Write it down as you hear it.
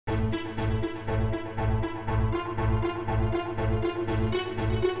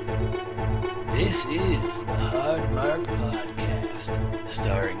This is the Hard Mark Podcast,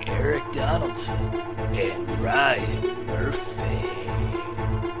 starring Eric Donaldson and Ryan Murphy.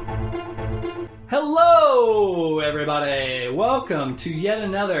 Hello, everybody. Welcome to yet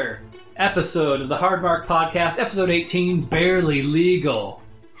another episode of the Hard Mark Podcast, episode 18, Barely Legal.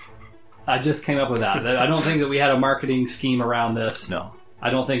 I just came up with that. I don't think that we had a marketing scheme around this. No.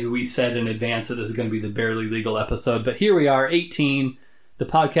 I don't think we said in advance that this is going to be the Barely Legal episode, but here we are, 18. The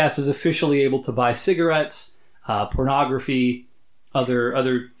podcast is officially able to buy cigarettes, pornography,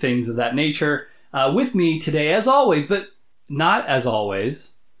 other things of that nature. With me today, as always, but not as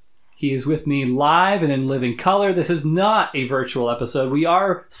always, he is with me live and in living color. This is not a virtual episode. We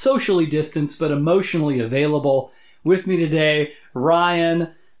are socially distanced, but emotionally available. With me today,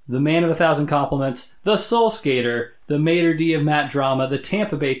 Ryan, the man of 1,000 compliments, the soul skater, the maitre d' of Matt Drama, the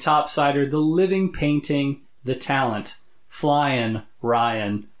Tampa Bay topsider, the living painting, the talent, flying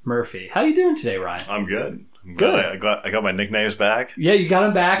Ryan Murphy. How you doing today, Ryan? I'm good. Good. I got my nicknames back. Yeah, you got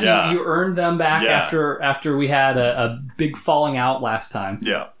them back. Yeah. You earned them back Yeah. after we had a big falling out last time.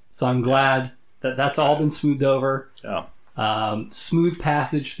 Yeah. So I'm glad that that's all been smoothed over. Yeah. Smooth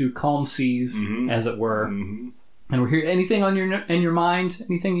passage through calm seas, as it were. Mm-hmm. And we're here. Anything on your mind?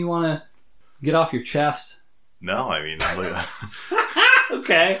 Anything you want to get off your chest? No, I mean,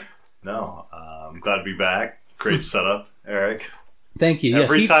 Okay. no. I'm glad to be back. Great setup, Eric. Thank you.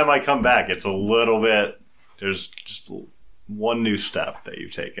 Every time I come back, it's a little bit. There's just one new step that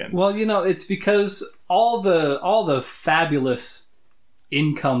you've taken. Well, it's because all the fabulous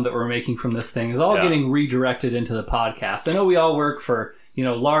income that we're making from this thing is all getting redirected into the podcast. I know we all work for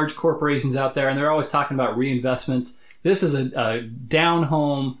large corporations out there, and they're always talking about reinvestments. This is a down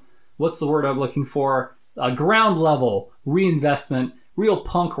home. What's the word I'm looking for? A ground level reinvestment, real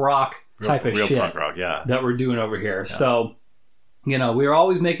punk rock type of shit. Punk rock, yeah. That we're doing over here. Yeah. So, we're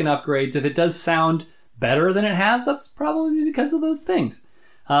always making upgrades. If it does sound better than it has, that's probably because of those things.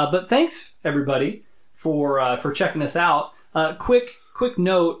 But thanks everybody for checking us out. Quick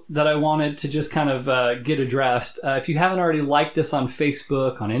note that I wanted to just kind of get addressed. If you haven't already liked us on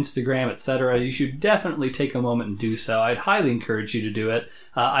Facebook, on Instagram, etc., you should definitely take a moment and do so. I'd highly encourage you to do it.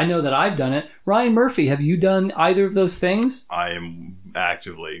 I know that I've done it. Ryan Murphy, have you done either of those things? I am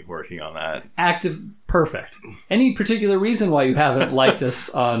actively working on that. Perfect. Any particular reason why you haven't liked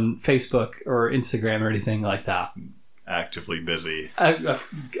us on Facebook or Instagram or anything like that? Actively busy.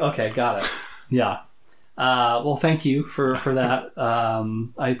 Okay, got it. Yeah. Well, thank you for that.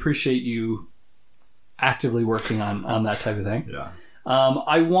 I appreciate you actively working on that type of thing. Yeah.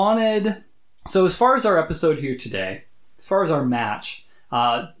 So as far as our episode here today, as far as our match,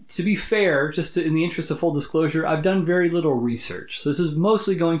 to be fair, in the interest of full disclosure, I've done very little research. So this is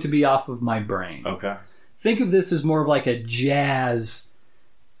mostly going to be off of my brain. Okay. Think of this as more of like a jazz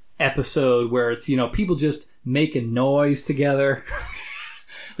episode where it's, people just making noise together.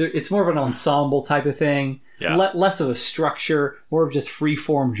 It's more of an ensemble type of thing. Yeah. Less of a structure, more of just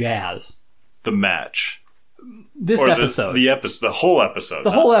free-form jazz. The match. This or episode. The whole episode. The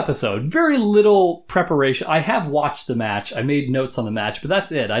whole episode. Very little preparation. I have watched the match. I made notes on the match, but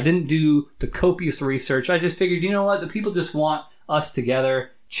that's it. I didn't do the copious research. I just figured, you know what? The people just want us together,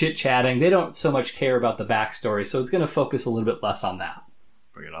 chit-chatting. They don't so much care about the backstory, so it's going to focus a little bit less on that.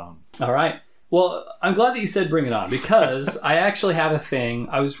 Bring it on. All right. Well, I'm glad that you said bring it on, because I actually have a thing.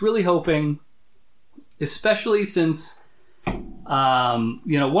 I was really hoping, especially since,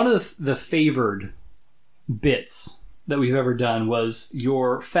 one of the favored bits that we've ever done was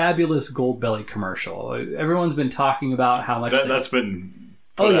your fabulous Goldbelly commercial. Everyone's been talking about how much... That's been...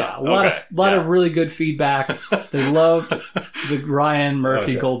 Oh, yeah. A lot of really good feedback. They loved the Ryan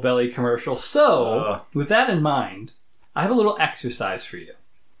Murphy Goldbelly commercial. So, with that in mind, I have a little exercise for you.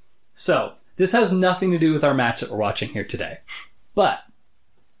 So... this has nothing to do with our match that we're watching here today. But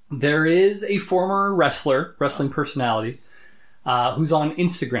there is a former wrestling personality, who's on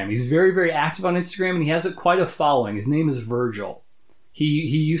Instagram. He's very, very active on Instagram, and he has quite a following. His name is Virgil. He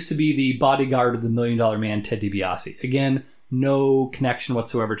used to be the bodyguard of the $1 Million Man, Ted DiBiase. Again, no connection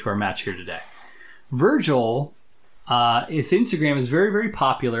whatsoever to our match here today. Virgil, his Instagram is very, very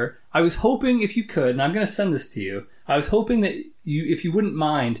popular. I was hoping if you could, and I'm going to send this to you, I was hoping that if you wouldn't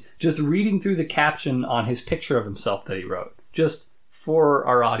mind, just reading through the caption on his picture of himself that he wrote. Just for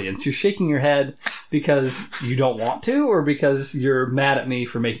our audience. You're shaking your head because you don't want to, or because you're mad at me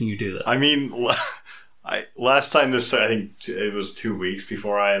for making you do this? I mean, last time I think it was 2 weeks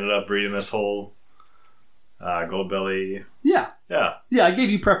before I ended up reading this whole Goldbelly. Yeah. Yeah. Yeah, I gave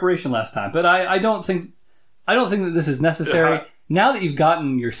you preparation last time, but I don't think that this is necessary. Yeah. Now that you've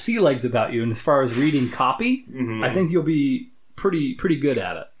gotten your sea legs about you, and as far as reading copy, I think you'll be pretty good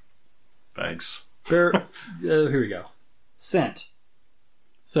at it. Thanks. Here we go. Sent.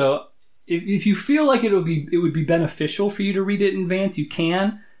 So if you feel like it would be beneficial for you to read it in advance, you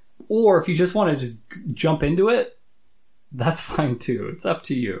can. Or if you just want to just jump into it, that's fine too. It's up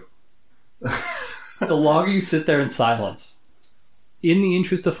to you. The longer you sit there in silence. In the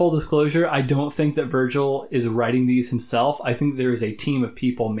interest of full disclosure, I don't think that Virgil is writing these himself. I think there is a team of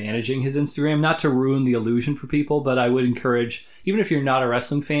people managing his Instagram. Not to ruin the illusion for people, but I would encourage, even if you're not a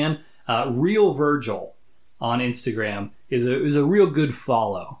wrestling fan, Real Virgil on Instagram is a real good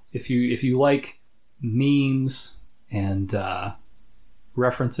follow. If you like memes and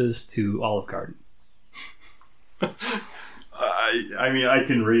references to Olive Garden. I mean, I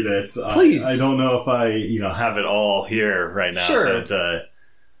can read it. Please. I don't know if I, have it all here right now. Sure.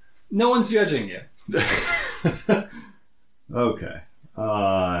 No one's judging you. Okay.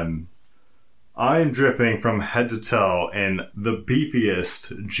 I am dripping from head to toe in the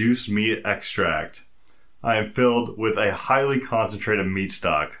beefiest juice meat extract. I am filled with a highly concentrated meat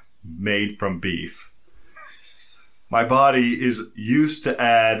stock made from beef. My body is used to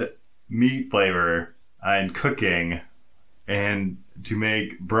add meat flavor and cooking and to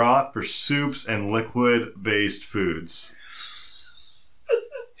make broth for soups and liquid-based foods. This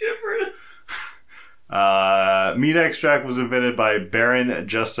is different. Meat extract was invented by Baron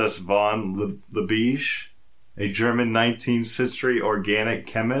Justus von Liebig, a German 19th century organic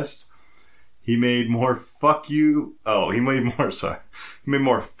chemist. He made more fuck money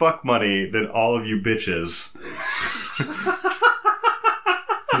than all of you bitches.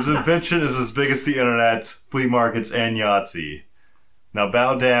 His invention is as big as the internet, flea markets, and Yahtzee. Now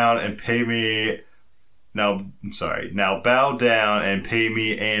bow down and pay me. Now bow down and pay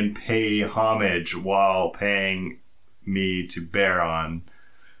me and pay homage while paying me to Baron.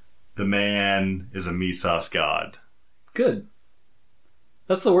 The man is a meat sauce god. Good.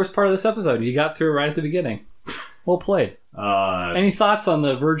 That's the worst part of this episode. You got through right at the beginning. Well played. Any thoughts on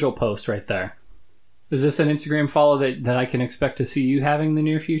the Virgil post right there? Is this an Instagram follow that I can expect to see you having in the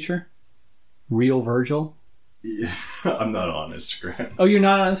near future? Real Virgil? Yeah, I'm not on Instagram. Oh, you're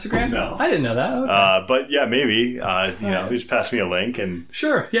not on Instagram? No. I didn't know that. Okay. But yeah, maybe. Just pass me a link and...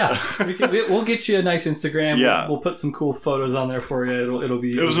 Sure, yeah. We'll get you a nice Instagram. Yeah. We'll put some cool photos on there for you. It'll be...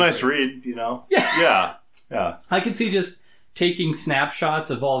 It was a nice read, Yeah. Yeah. I could see just taking snapshots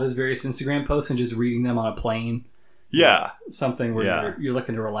of all of his various Instagram posts and just reading them on a plane. Yeah. Something where you're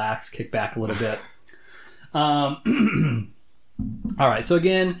looking to relax, kick back a little bit. All right, so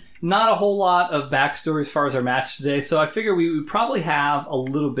again, not a whole lot of backstory as far as our match today, so I figure we would probably have a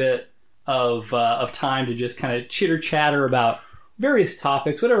little bit of time to just kind of chitter-chatter about various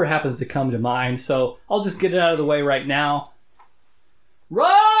topics, whatever happens to come to mind, so I'll just get it out of the way right now.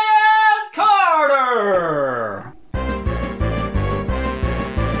 Ryan Carter!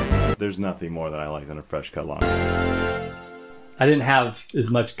 There's nothing more that I like than a fresh cut lawn. I didn't have as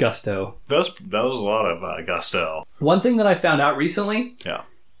much gusto. That was a lot of gusto. One thing that I found out recently, Yeah.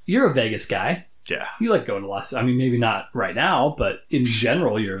 You're a Vegas guy. Yeah. You like going to Las... I mean, maybe not right now, but in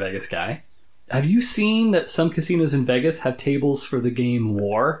general, you're a Vegas guy. Have you seen that some casinos in Vegas have tables for the game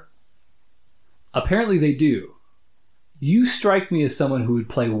War? Apparently they do. You strike me as someone who would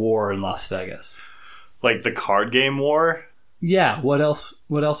play War in Las Vegas. Like the card game War? Yeah, what else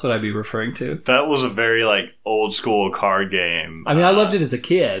would I be referring to? That was a very old school card game. I mean, I loved it as a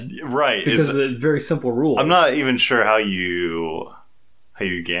kid. Right. Because of the very simple rules. I'm not even sure how you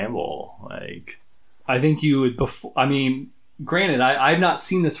gamble. I think you would granted, I've not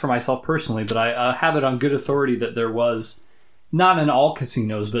seen this for myself personally, but I have it on good authority that there was, not in all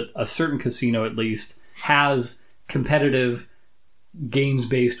casinos, but a certain casino at least, has competitive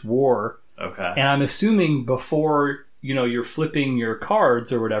games-based War. Okay. And I'm assuming before... you're flipping your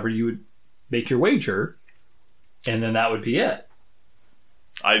cards or whatever, you would make your wager, and then that would be it.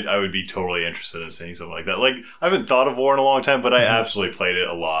 I would be totally interested in seeing something like that. I haven't thought of War in a long time, but I absolutely played it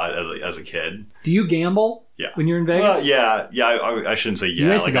a lot as a kid. Do you gamble? Yeah. When you're in Vegas? Well, yeah. I shouldn't say yeah.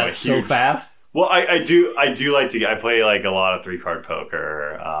 You answered that so fast. Well, I do like to. I play a lot of 3-card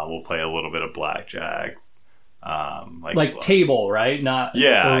poker. We'll play a little bit of blackjack. Table, right? Not.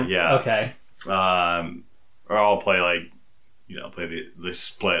 Yeah. Okay. Or I'll play play the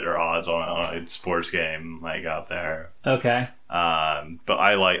split or odds on a sports game out there. Okay. But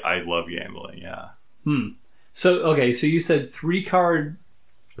I love gambling. Yeah. So you said 3-card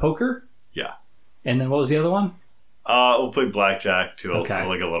poker? Yeah. And then what was the other one? We'll play blackjack too. Okay. A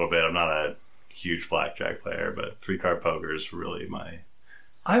little bit. I'm not a huge blackjack player, but 3-card poker is really my...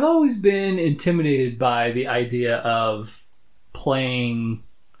 I've always been intimidated by the idea of playing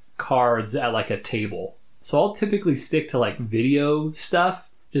cards at a table. So I'll typically stick to video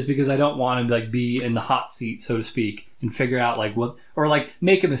stuff just because I don't want to like be in the hot seat, so to speak, and figure out like what, or like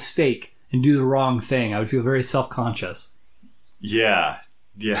make a mistake and do the wrong thing. I would feel very self-conscious. Yeah.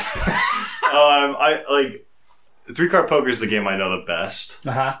 I like 3-card poker is the game I know the best.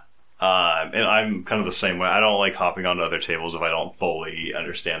 Uh-huh. And I'm kind of the same way. I don't like hopping onto other tables if I don't fully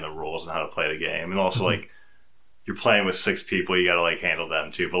understand the rules and how to play the game. And also, like, you're playing with 6 people, you got to like handle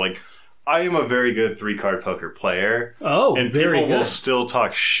them too. But like, I am a very good 3-card poker player. Oh, and very people good. will still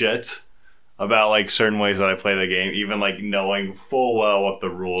talk shit about like certain ways that I play the game, even like knowing full well what the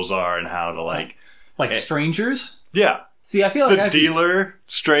rules are and how to like strangers. Yeah. See, I feel like the dealer,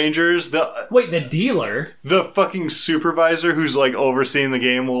 strangers, the dealer, the fucking supervisor who's like overseeing the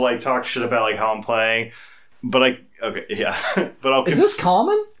game will like talk shit about like how I'm playing, but is this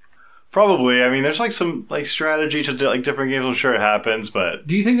common? Probably. I mean, there's like some like strategy to like different games. I'm sure it happens, but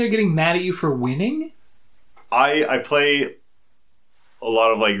do you think they're getting mad at you for winning? I play a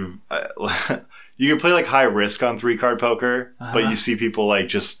lot of like you can play like high risk on 3-card poker, but you see people like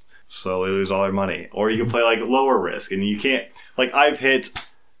just slowly lose all their money. Or you can play like lower risk and you can't, like I've hit,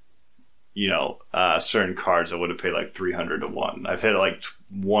 certain cards that would have paid like 300 to 1. I've hit it like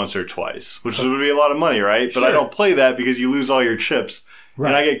once or twice, which would be a lot of money, right? But I don't play that because you lose all your chips. Right.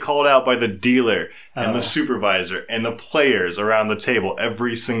 And I get called out by the dealer and the supervisor and the players around the table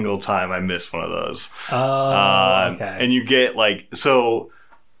every single time I miss one of those. Okay. And you get like, so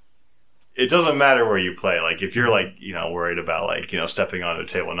it doesn't matter where you play. Like if you're like, worried about like, stepping onto a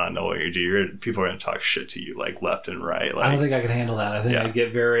table and not knowing what you do, people are going to talk shit to you like left and right. Like, I don't think I could handle that. I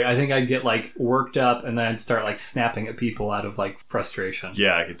think I'd get like worked up and then I'd start like snapping at people out of like frustration.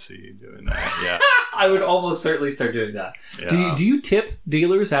 Yeah, I could see you doing that. Yeah. I would almost certainly start doing that. Yeah. Do you tip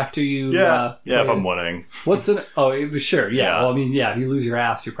dealers after you? Yeah, if I'm winning. Sure. Yeah. Well, I mean, if you lose your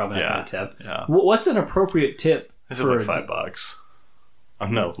ass, you're probably not going to tip. Yeah. What's an appropriate tip? It's like $5.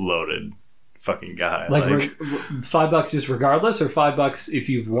 I'm no loaded fucking guy. Like $5 just regardless, or $5 if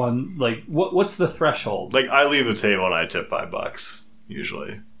you've won? Like what's the threshold? Like I leave the table and I tip $5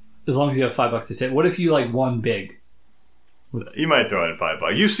 usually. As long as you have $5 to tip. What if you like won big? You might throw in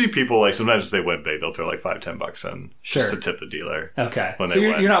 $5. You see people like sometimes if they win big, they'll throw like $5-10 in just to tip the dealer. Okay, so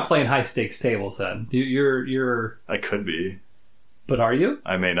you're not playing high stakes tables then. You're. I could be, but are you?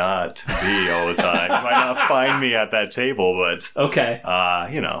 I may not be all the time. You might not find me at that table, but okay.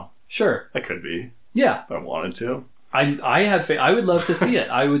 Sure, I could be. Yeah, if I wanted to. I have faith. I would love to see it.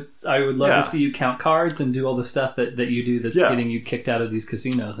 I would love to see you count cards and do all the stuff that you do that's getting you kicked out of these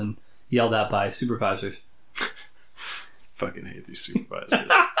casinos and yelled at by supervisors. Fucking hate these supervisors.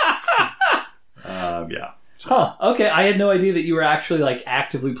 Yeah. So. Huh. Okay. I had no idea that you were actually like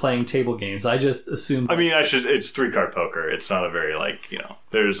actively playing table games. I just assumed. I mean, it's 3-card poker. It's not a very like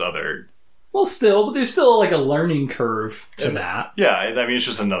there's other. Well, but there's still like a learning curve to that. Yeah. I mean, it's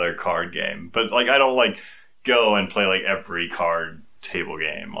just another card game. But like, I don't like go and play like every card table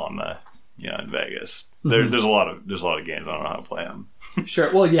game on the in Vegas. Mm-hmm. There's a lot of games I don't know how to play them.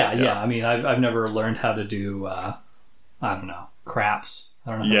 Sure. Well, yeah. I mean, I've never learned how to do. I don't know, craps.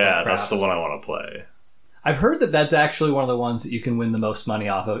 I don't know. Yeah, that's the one I want to play. I've heard that that's actually one of the ones that you can win the most money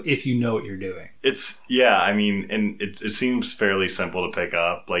off of if you know what you're doing. I mean, and it seems fairly simple to pick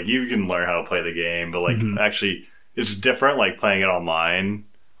up. Like you can learn how to play the game, but like actually, it's different. Like playing it online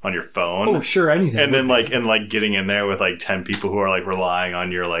on your phone. Oh, sure, anything. And then like getting in there with like 10 people who are like relying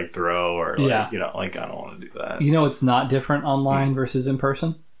on your like throw or like like I don't want to do that. It's not different online versus in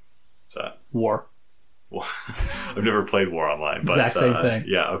person. What's that? War. I've never played War Online, but exact same thing.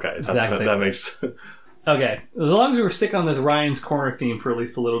 Yeah, okay. That makes okay. As long as we're sticking on this Ryan's Corner theme for at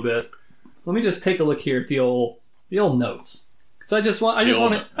least a little bit, let me just take a look here at the old notes. Because I just want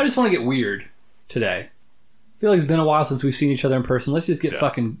to get weird today. I feel like it's been a while since we've seen each other in person. Let's just get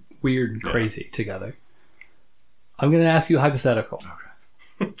fucking weird and crazy together. I'm going to ask you a hypothetical.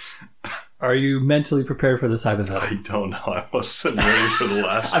 Okay. Are you mentally prepared for this hypothetical? I don't know. I wasn't ready for the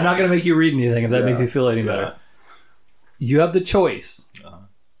last I'm not going to make you read anything if that makes you feel any better. You have the choice.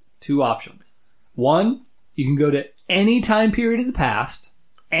 2 options. 1, you can go to any time period in the past,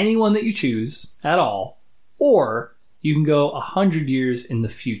 anyone that you choose at all, or you can go 100 years in the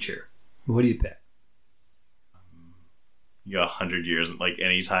future. What do you pick? You go 100 years, like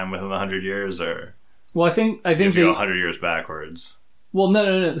any time within the 100 years, or? Well, I think if you go 100 years backwards. Well,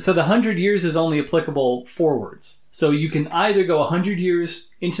 no. So the 100 years is only applicable forwards. So you can either go 100 years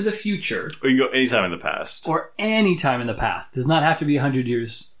into the future. Or you can go any time in the past. Or any time in the past. It does not have to be 100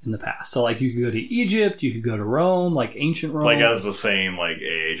 years in the past. So like you could go to Egypt, you could go to Rome, like ancient Rome. Like as the same like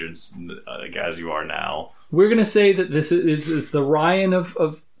age as you are now. We're going to say that this is the Ryan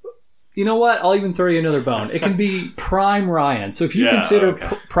of You know what? I'll even throw you another bone. It can be Prime Ryan. So if you consider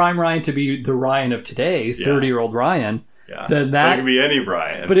Prime Ryan to be the Ryan of today, 30-year-old Ryan, then that... It could be any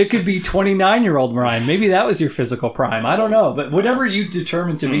Ryan. But it could be 29-year-old Ryan. Maybe that was your physical prime. I don't know. But whatever you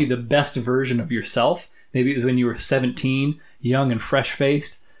determine to be the best version of yourself, maybe it was when you were 17, young and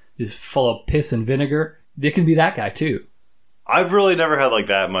fresh-faced, just full of piss and vinegar, it can be that guy too. I've really never had like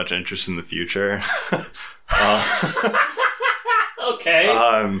that much interest in the future. Okay.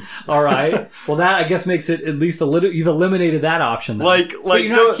 All right. Well, that I guess makes it at least a little. You've eliminated that option. Then. Like but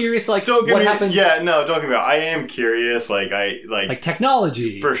you're not curious. Like what happens? Yeah, no, don't get me wrong. I am curious. Like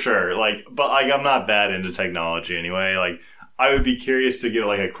technology for sure. But I'm not that into technology anyway. Like I would be curious to get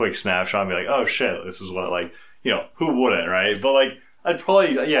like a quick snapshot and be like, oh shit, this is what who wouldn't, right? But like I'd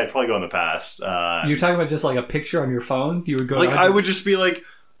probably go in the past. You're talking about just like a picture on your phone. You would go. I would just be like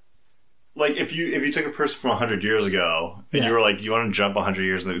if you took a person from 100 years ago and you were like, you want to jump 100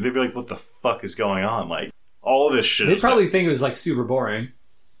 years, they'd be like, what the fuck is going on? Like all of this shit. They'd probably think it was like super boring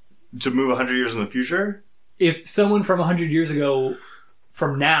to move 100 years in the future. If someone from 100 years ago,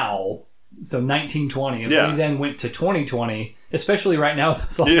 from now, so 1920, and they then went to 2020, especially right now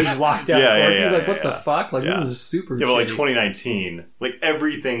with all these lockdown, what the fuck? Like this is super. Yeah, but like 2019, like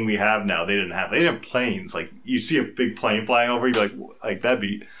everything we have now, they didn't have. They didn't have planes. Like you see a big plane flying over, you'd be like that'd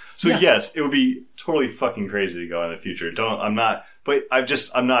be. So yes, it would be totally fucking crazy to go in the future. I'm not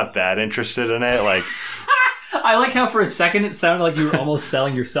that interested in it. Like, I like how for a second it sounded like you were almost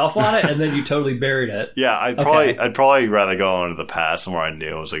selling yourself on it, and then you totally buried it. Yeah, I'd probably rather go into the past and where I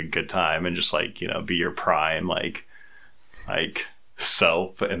knew it was like a good time and just like be your prime like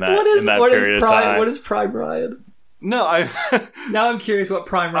self in that period of time. What is Prime Ryan? No, now I'm curious what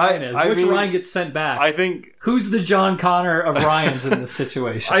Prime Ryan is. Which Ryan gets sent back? I think who's the John Connor of Ryans in this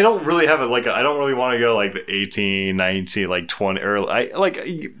situation? I don't really have I don't really want to go like the 18, 19, like 20 or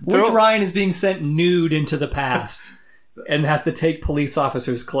which Ryan is being sent nude into the past and has to take police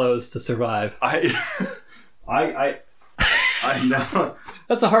officers' clothes to survive? I know.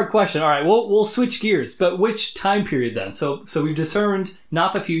 That's a hard question. All right, we'll switch gears. But which time period then? So we've determined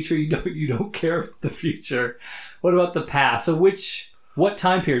not the future. You don't care about the future. What about the past? So what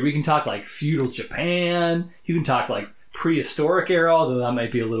time period? We can talk like feudal Japan. You can talk like prehistoric era, although that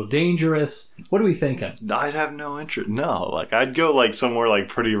might be a little dangerous. What are we thinking? I'd have no interest. No, like I'd go like somewhere like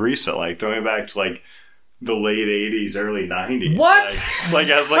pretty recent, like throwing back to like the late 80s, early 90s. What? Like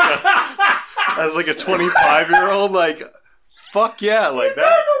as like a 25-year-old, like fuck yeah, like that.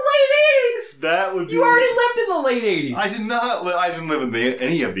 In the late 80s. That would be. You already lived in the late 80s. I did not. I didn't live in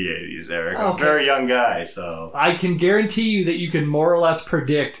any of the 80s, Eric. I'm a very young guy, so I can guarantee you that you can more or less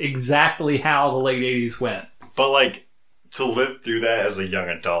predict exactly how the late 80s went. But like to live through that as a young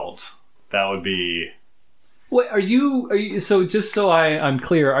adult, that would be. Wait, are you so just so I'm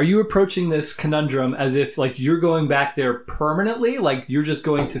clear, are you approaching this conundrum as if like you're going back there permanently, like you're just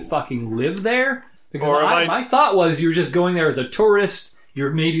going to fucking live there? Because my thought was you're just going there as a tourist.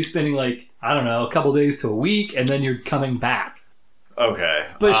 You're maybe spending like, I don't know, a couple days to a week, and then you're coming back. Okay.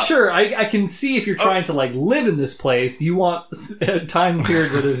 But sure, I can see if you're trying to like live in this place, you want a time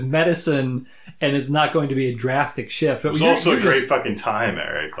period where there's medicine and it's not going to be a drastic shift. But it's also a great fucking time,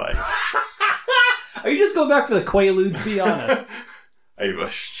 Eric. Like, are you just going back for the Quaaludes? Be honest.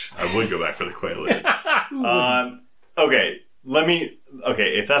 I would go back for the Quaaludes. Okay.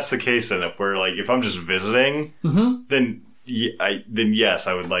 If that's the case, then if I'm just visiting, then yes,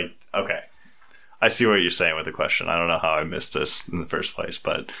 I would like. Okay, I see what you're saying with the question. I don't know how I missed this in the first place,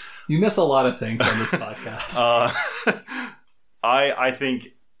 but you miss a lot of things on this podcast. I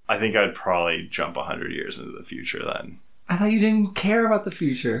think I'd probably jump 100 years into the future. Then I thought you didn't care about the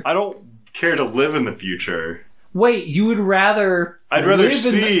future. I don't care to live in the future. Wait, you would rather? I'd rather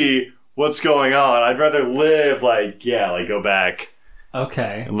see what's going on. I'd rather live go back.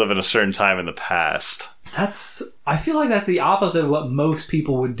 Okay. And live in a certain time in the past. I feel like that's the opposite of what most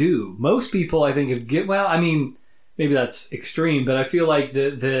people would do. Most people, I think, maybe that's extreme, but I feel like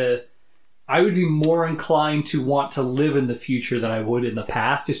I would be more inclined to want to live in the future than I would in the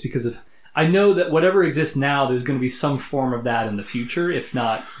past, just because I know that whatever exists now, there's going to be some form of that in the future, if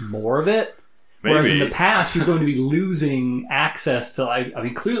not more of it. Maybe. Whereas in the past, you're going to be losing access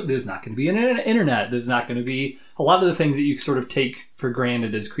to, clearly there's not going to be an internet. There's not going to be a lot of the things that you sort of take for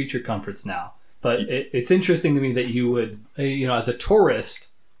granted as creature comforts now. But it's interesting to me that you would, as a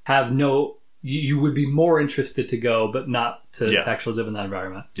tourist, you would be more interested to go, but not to actually live in that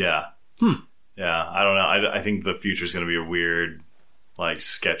environment. Yeah. Yeah, I don't know. I think the future is going to be a weird,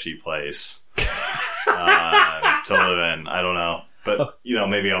 sketchy place to live in. I don't know. But,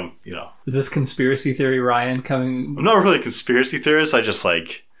 maybe I'm. Is this conspiracy theory, Ryan, coming? I'm not really a conspiracy theorist. I just,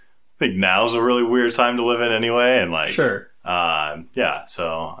 think now's a really weird time to live in anyway, and like, sure, yeah.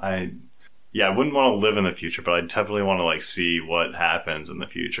 So I wouldn't want to live in the future, but I definitely want to like see what happens in the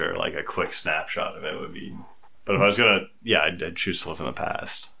future. Like a quick snapshot of it would be. But if I was gonna, I'd choose to live in the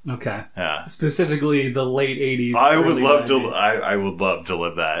past. Okay. Yeah. Specifically, the late 80s. I would love 90s. I would love to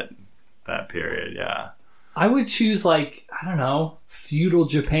live that period. Yeah. I would choose like, I don't know, feudal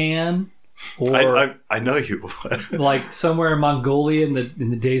Japan, or I know you would. like somewhere in Mongolia in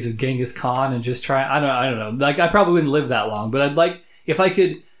the days of Genghis Khan, and just try. I don't know. Like I probably wouldn't live that long, but I'd like if I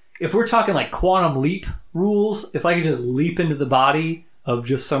could. If we're talking like quantum leap rules, if I could just leap into the body of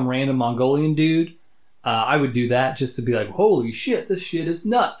just some random Mongolian dude, I would do that just to be like, holy shit, this shit is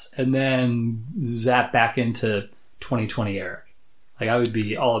nuts, and then zap back into 2020 Eric. Like I would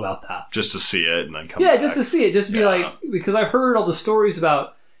be all about that. Just to see it and then come back. Just to see it. Just to be like, because I've heard all the stories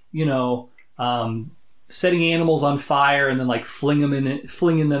about, setting animals on fire and then like flinging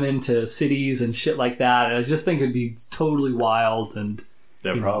them into cities and shit like that. And I just think it'd be totally wild and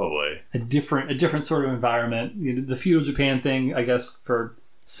probably a different sort of environment. The feudal Japan thing, I guess, for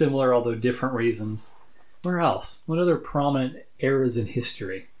similar although different reasons. Where else? What other prominent eras in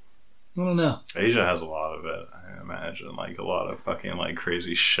history? I don't know. Asia has a lot of it. I imagine like a lot of fucking like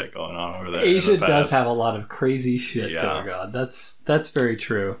crazy shit going on over there. Asia does have a lot of crazy shit going on. That's very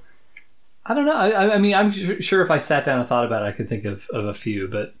true. I don't know. I mean, I'm sure if I sat down and thought about it, I could think of a few.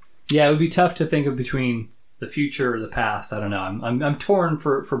 But yeah, it would be tough to think of between the future or the past. I don't know. I'm torn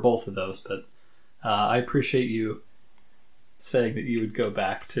for both of those. But I appreciate you saying that you would go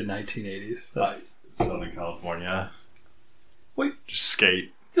back to 1980s. That's Southern California. Wait, just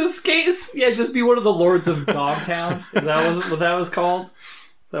skate. Just skate? Yeah, just be one of the Lords of Dogtown. Is that what that was called?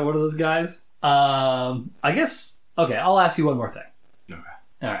 Is that one of those guys? I guess. Okay, I'll ask you one more thing. Okay.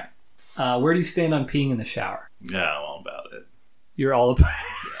 All right. Where do you stand on peeing in the shower? Yeah, I'm all about it. You're all about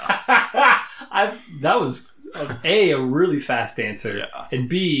it. That was A, a really fast answer. Yeah. And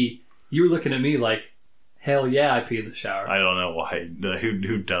B, you were looking at me like, hell yeah, I pee in the shower. I don't know why.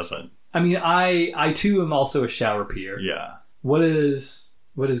 Who doesn't? I mean, I too am also a shower peer. Yeah. What does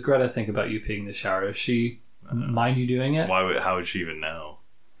Greta think about you peeing in the shower? Does she mind you doing it? How would she even know?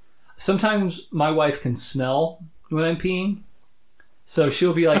 Sometimes my wife can smell when I'm peeing. So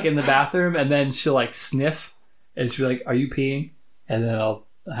she'll be like in the bathroom and then she'll like sniff and she'll be like, "Are you peeing?" And then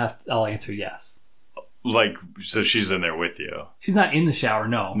I'll answer yes. Like, so she's in there with you. She's not in the shower,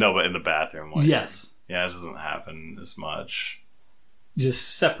 no. No, but in the bathroom. Like, yes. Yeah, this doesn't happen as much.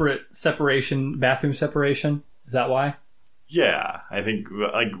 Just separation, bathroom separation. Is that why? Yeah, I think.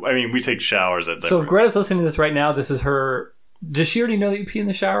 We take showers at. So if Greta's listening to this right now, this is her. Does she already know that you pee in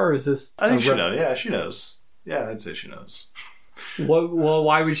the shower, or is this? I think she knows. Yeah, she knows. Yeah, I'd say she knows. Well,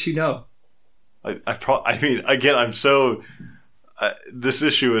 why would she know? Again, I'm so. This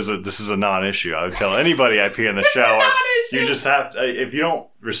issue is a non-issue. I would tell anybody I pee in the shower. You just have to, if you don't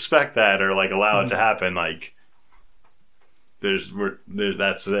respect that or like allow it to happen, like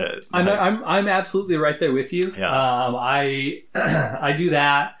that's it. I'm absolutely right there with you. Yeah. I do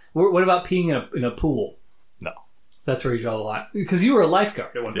that. What about peeing in a pool? No. That's where you draw the line. Because you were a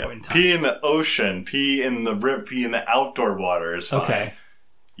lifeguard at one point in time. Pee in the ocean, pee in the river, pee in the outdoor water is fine. Okay.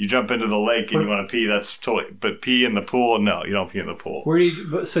 You jump into the lake and you want to pee, that's totally... But pee in the pool, no, you don't pee in the pool.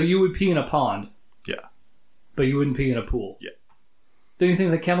 So you would pee in a pond? Yeah. But you wouldn't pee in a pool? Yeah. Do you think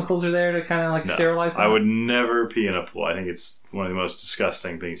the chemicals are there to kind of like sterilize them? I would never pee in a pool. I think it's one of the most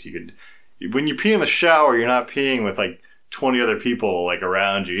disgusting things you could... When you pee in the shower, you're not peeing with like 20 other people like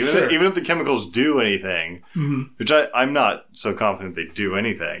around you. Even if the chemicals do anything, which I'm not so confident they do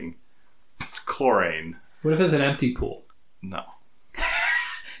anything, it's chlorine. What if it's an empty pool? No.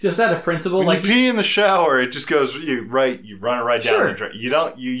 Just out of principle, when you pee in the shower, it just goes you run it right down the drain.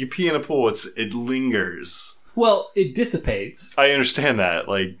 You pee in a pool, it lingers. Well, it dissipates. I understand that,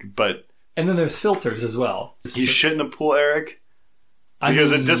 but and then there's filters as well. You shit in a pool, Eric?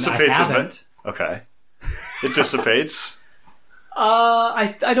 Because it dissipates. I haven't. Okay, it dissipates.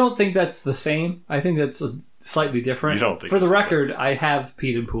 I don't think that's the same. I think that's slightly different. You don't think? For the record, I have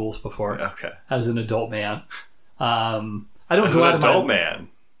peed in pools before. Okay. As an adult man, I don't as go an out adult of man.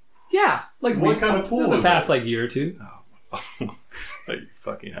 Yeah, like what kind of pool? In the past year or two. Oh. You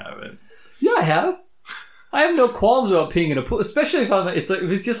fucking haven't. Yeah, I have. I have no qualms about peeing in a pool, especially if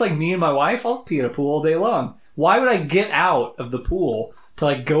it's just like me and my wife. I'll pee in a pool all day long. Why would I get out of the pool to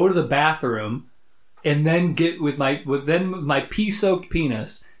like go to the bathroom and then get with my pee-soaked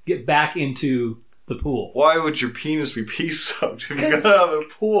penis get back into the pool? Why would your penis be pee-soaked if you got out of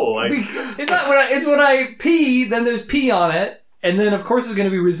the pool? It's when I pee, then there's pee on it. And then, of course, there's going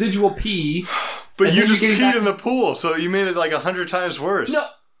to be residual pee. But you just peed in the pool, so you made it like 100 times worse. No.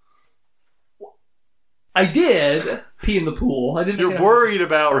 I did pee in the pool. I didn't. You're worried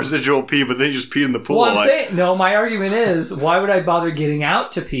about residual pee, but then you just pee in the pool. Well, I'm saying no. My argument is, why would I bother getting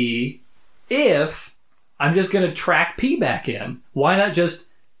out to pee if I'm just going to track pee back in? Why not just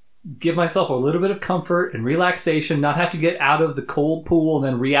give myself a little bit of comfort and relaxation, not have to get out of the cold pool and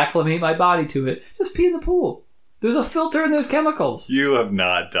then reacclimate my body to it? Just pee in the pool. There's a filter and there's chemicals. You have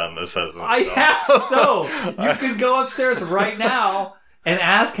not done this as an adult. I have so. You can go upstairs right now and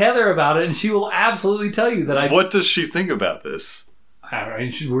ask Heather about it, and she will absolutely tell you that I... What does she think about this? I don't know.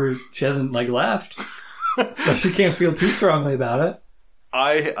 She hasn't, left. So she can't feel too strongly about it.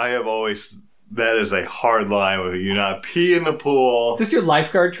 I have always... That is a hard line with you not pee in the pool. Is this your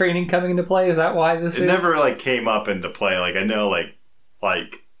lifeguard training coming into play? Is that why this is? It never, came up into play. I know,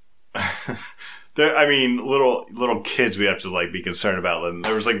 there, I mean, little kids we have to, be concerned about them.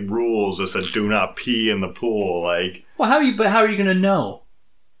 There was, rules that said do not pee in the pool, Well, how are you going to know?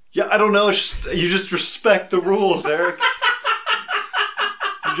 Yeah, I don't know. You just respect the rules, Eric.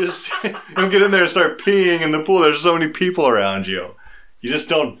 You don't get in there and start peeing in the pool. There's so many people around you. You just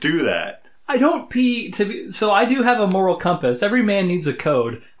don't do that. I don't pee so I do have a moral compass. Every man needs a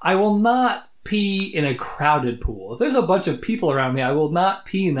code. I will not pee in a crowded pool. If there's a bunch of people around me, I will not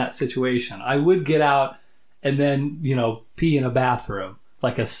pee in that situation. I would get out and then, pee in a bathroom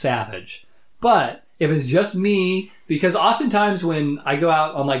like a savage. But if it's just me, because oftentimes when I go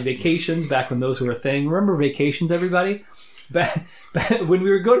out on vacations, back when those were a thing, remember vacations, everybody? When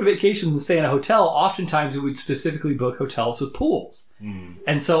we would go to vacations and stay in a hotel, oftentimes we would specifically book hotels with pools. Mm.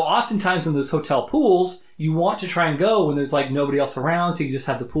 And so oftentimes in those hotel pools, you want to try and go when there's nobody else around, so you just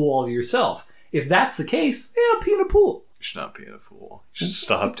have the pool all to yourself. If that's the case, pee in a pool. You should not pee in a pool. You should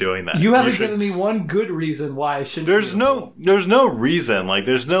stop doing that. You haven't given me one good reason why I shouldn't. There's no reason.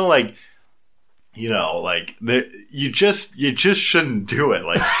 There's no you just shouldn't do it.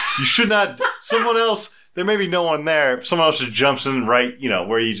 You should not. Someone else. There may be no one there. Someone else just jumps in right,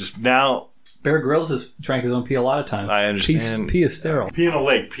 where you just now... Bear Grylls has drank his own pee a lot of times. I understand. Pee is sterile. Pee in a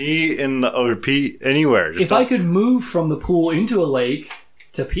lake. Or pee anywhere. If I could move from the pool into a lake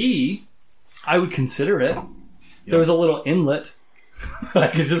to pee, I would consider it. Yep. There was a little inlet. I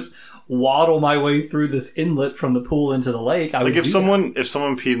could just waddle my way through this inlet from the pool into the lake. If someone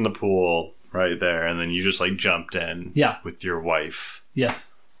peed in the pool right there and then you just jumped in with your wife.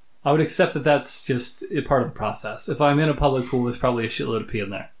 Yes. I would accept that that's just a part of the process. If I'm in a public pool, there's probably a shitload of pee in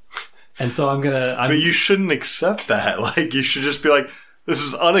there. And so But you shouldn't accept that. You should just be this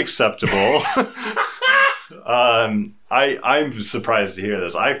is unacceptable. I'm surprised to hear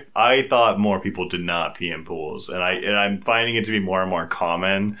this. I thought more people did not pee in pools, and I'm finding it to be more and more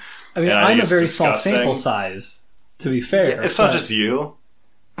common. I mean, I'm a very small sample size, to be fair. Yeah, it's not just you.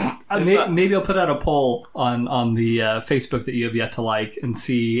 Maybe I'll put out a poll on the Facebook that you have yet to like and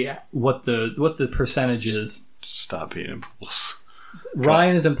see what the percentage is. Stop peeing in pools.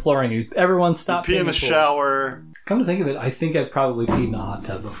 Ryan is imploring you. Everyone stop peeing in the shower. Come to think of it, I think I've probably peed in a hot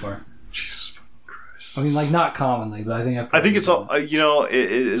tub before. Jesus Christ. I mean, not commonly, but I think I think it's all,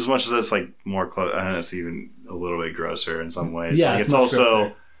 as much as it's more close, I know it's even a little bit grosser in some ways. Yeah, it's also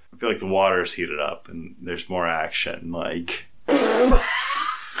grosser. I feel the water's heated up and there's more action.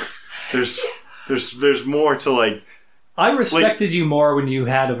 There's more to I respected you more when you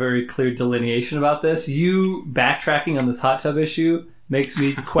had a very clear delineation about this. You backtracking on this hot tub issue makes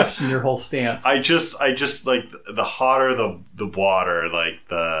me question your whole stance. I just the hotter the water,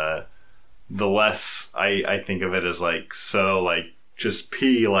 the less I think of it as just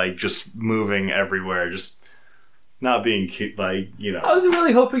pee, just moving everywhere, just not being cute, I was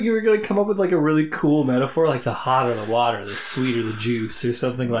really hoping you were going to come up with a really cool metaphor, the hotter the water, the sweeter the juice, or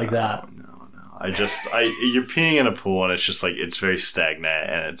something like that. No. You're peeing in a pool and it's just it's very stagnant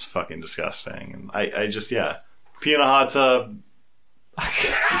and it's fucking disgusting. And I just pee in a hot tub.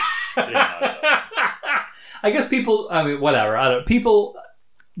 I guess people, whatever. I don't. People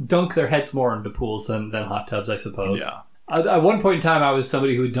dunk their heads more into pools than hot tubs, I suppose. Yeah. At one point in time, I was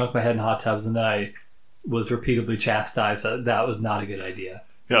somebody who would dunk my head in hot tubs, and then I was repeatedly chastised that was not a good idea.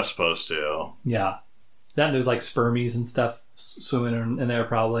 You're not supposed to. Yeah. Then there's spermies and stuff swimming in there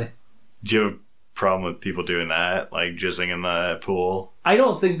probably. Do you have a problem with people doing that? Jizzing in the pool? I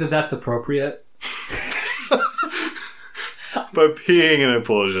don't think that that's appropriate. But peeing in a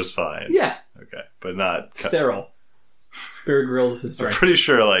pool is just fine. Yeah. Okay. But not... Sterile. Bear Grylls is drinking. I'm pretty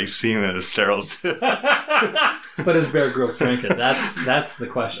sure semen is sterile too. But is Bear Grylls drinking? That's the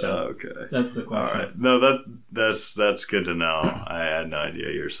question. Okay. That's the question. All right. No, that's good to know. I had no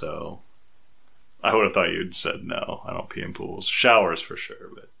idea you're so... I would have thought you'd said no. I don't pee in pools. Showers for sure,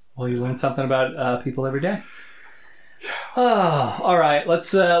 but... Well, you learn something about people every day. Oh, all right.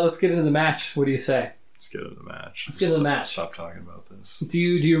 Let's get into the match. What do you say? Let's get into the match. Let's get into the match. Stop talking about this. Do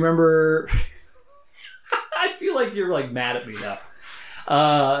you remember? I feel like you're like mad at me now.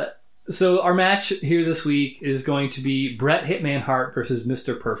 So our match here this week is going to be Bret Hitman Hart versus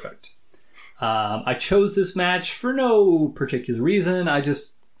Mr. Perfect. I chose this match for no particular reason. I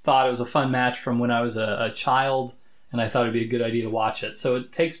just thought it was a fun match from when I was a child, and I thought it'd be a good idea to watch it. So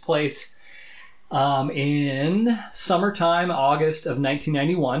it takes place in summertime, August of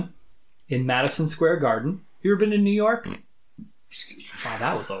 1991, in Madison Square Garden. You ever been to New York? Wow,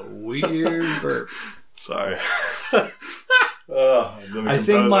 that was a weird burp. Sorry. I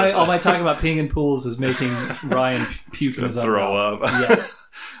think all my talking about peeing in pools is making Ryan puke in his own throw mouth. up.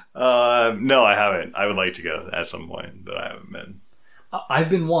 Yeah. No, I haven't. I would like to go at some point, but I haven't been. I've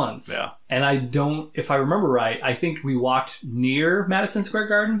been once. Yeah. And I don't, if I remember right, I think we walked near Madison Square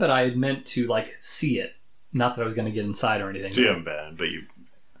Garden, but I had meant to like see it. Not that I was going to get inside or anything. So you haven't been, but you.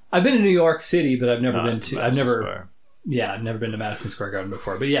 I've been to New York City, but I've never been to. I've never. Square. Yeah, I've never been to Madison Square Garden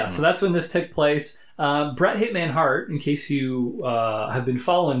before. But yeah, so that's when this took place. Bret Hitman Hart, in case you have been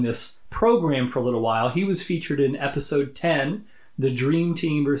following this program for a little while, he was featured in episode 10, The Dream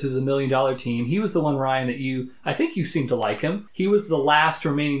Team versus the $1 Million Team. He was the one, Ryan, that I think you seemed to like him. He was the last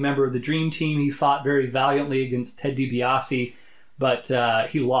remaining member of the Dream Team. He fought very valiantly against Ted DiBiase, but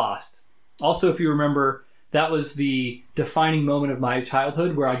he lost. Also, if you remember, that was the defining moment of my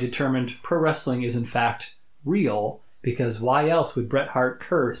childhood where I determined pro wrestling is in fact real, because why else would Bret Hart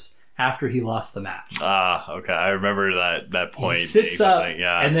curse after he lost the match? Okay. I remember that point. He sits up,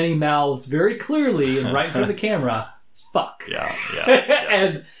 yeah. and then he mouths very clearly and right in front of the camera, fuck. Yeah.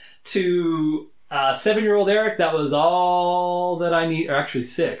 And to 7-year-old Eric, that was all that I need, or actually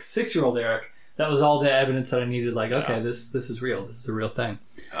 6-year-old Eric, that was all the evidence that I needed. Like, okay, this is real. This is a real thing.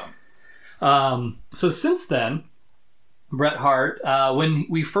 Yeah. So since then, Bret Hart, when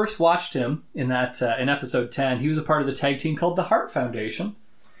we first watched him in episode 10, he was a part of the tag team called the Hart Foundation.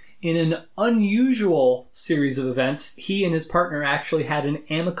 In an unusual series of events, he and his partner actually had an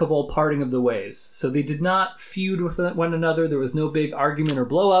amicable parting of the ways. So they did not feud with one another. There was no big argument or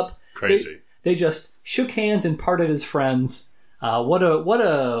blow up. Crazy. They just shook hands and parted as friends. What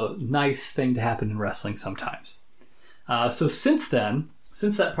a nice thing to happen in wrestling sometimes. So since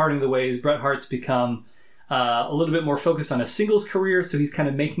that parting of the ways, Bret Hart's become a little bit more focused on a singles career, so he's kind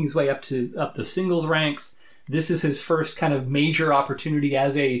of making his way up the singles ranks. This is his first kind of major opportunity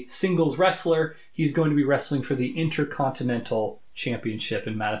as a singles wrestler. He's going to be wrestling for the Intercontinental Championship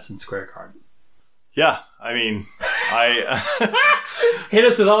in Madison Square Garden. Yeah, I mean, hit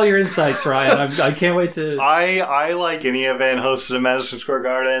us with all your insights, Ryan. I can't wait to. I like any event hosted in Madison Square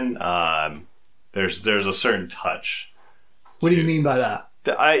Garden. There's a certain touch. What do you mean by that?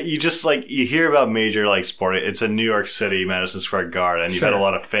 You hear about major like sporting. It's in New York City, Madison Square Garden. You've had a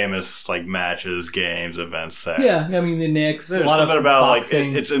lot of famous like matches, games, events there. Yeah, I mean the Knicks. There's a lot something of about boxing.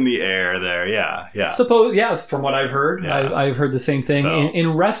 like it's in the air there. Yeah. From what I've heard, I've heard the same thing. So.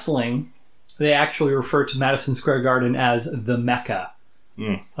 In wrestling, they actually refer to Madison Square Garden as the Mecca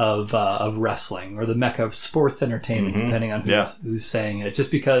of wrestling, or the Mecca of sports entertainment, depending on who's saying it.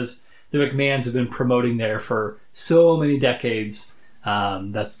 Just because the McMahons have been promoting there for so many decades.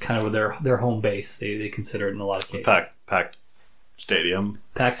 That's kind of their home base. They consider it in a lot of cases. Packed stadium.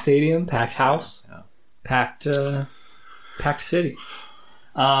 Packed stadium, packed house, packed city.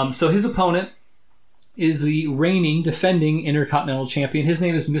 So his opponent is the reigning, defending Intercontinental Champion. His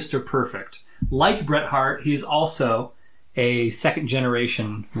name is Mr. Perfect. Like Bret Hart, he's also a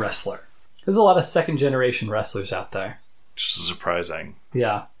second-generation wrestler. There's a lot of second-generation wrestlers out there. Which is surprising.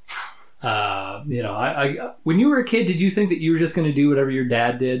 Yeah. I when you were a kid, did you think that you were just going to do whatever your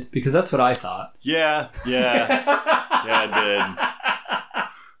dad did? Because that's what I thought. Yeah, I did.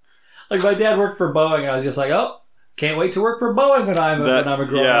 Like my dad worked for Boeing, and I was just like, oh, can't wait to work for Boeing when I'm a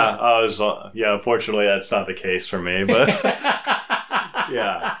grown up. Unfortunately, that's not the case for me, but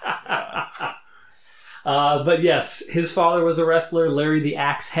yeah. But yes, his father was a wrestler, Larry the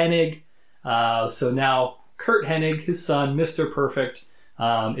Axe Hennig. So now Kurt Hennig, his son, Mr. Perfect,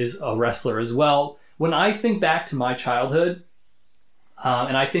 is a wrestler as well. When I think back to my childhood,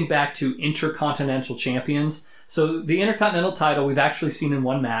 and I think back to Intercontinental Champions, so the Intercontinental title we've actually seen in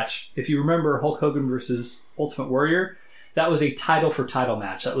one match. If you remember Hulk Hogan versus Ultimate Warrior, that was a title for title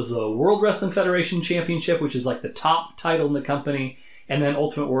match. That was the World Wrestling Federation Championship, which is like the top title in the company, and then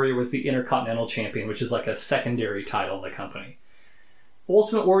Ultimate Warrior was the Intercontinental Champion, which is like a secondary title in the company.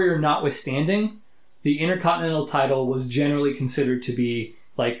 Ultimate Warrior notwithstanding, the Intercontinental title was generally considered to be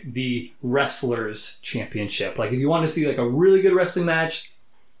like the wrestler's championship. Like if you want to see like a really good wrestling match,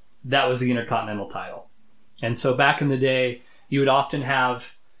 that was the Intercontinental title. And so back in the day, you would often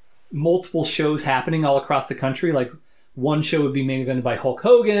have multiple shows happening all across the country. Like one show would be main evented by Hulk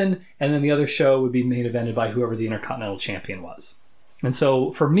Hogan, and then the other show would be main evented by whoever the Intercontinental Champion was. And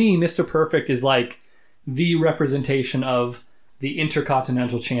so for me, Mr. Perfect is like the representation of the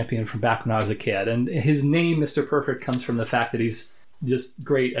Intercontinental Champion from back when I was a kid. And his name, Mr. Perfect, comes from the fact that he's just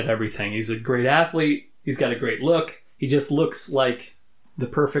great at everything. He's a great athlete. He's got a great look. He just looks like the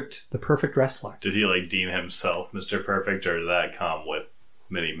perfect wrestler. Did he like deem himself Mr. Perfect, or did that come with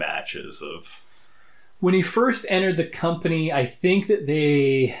many matches of... When he first entered the company, I think that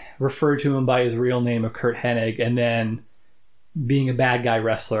they referred to him by his real name of Kurt Hennig, and then being a bad guy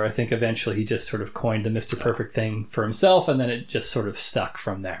wrestler, I think eventually he just sort of coined the Mr. Perfect thing for himself, and then it just sort of stuck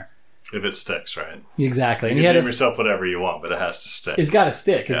from there. If it sticks, right? Exactly. You can name yourself whatever you want, but it has to stick. It's got to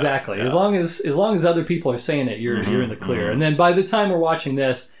stick, exactly. Yeah. As long as other people are saying it, you're in the clear. And then by the time we're watching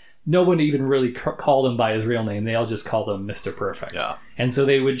this, no one even really called him by his real name. They all just called him Mr. Perfect. Yeah. And so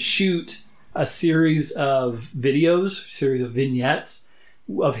they would shoot a series of videos, series of vignettes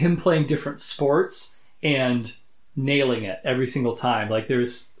of him playing different sports and nailing it every single time. Like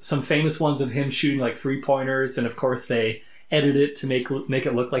there's some famous ones of him shooting like 3-pointers, and of course they edit it to make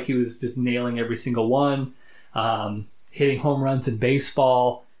it look like he was just nailing every single one, hitting home runs in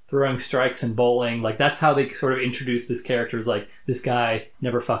baseball, throwing strikes in bowling. Like that's how they sort of introduce this character, is like this guy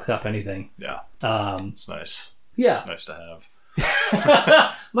never fucks up anything. Yeah. It's nice. Yeah. Nice to have.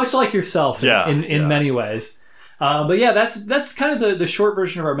 Much like yourself in many ways. But yeah, that's kind of the short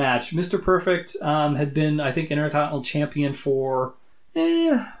version of our match. Mr. Perfect had been, I think, Intercontinental Champion for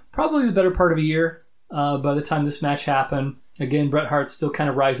probably the better part of a year by the time this match happened. Again, Bret Hart's still kind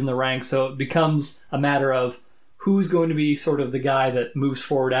of rising the ranks, so it becomes a matter of who's going to be sort of the guy that moves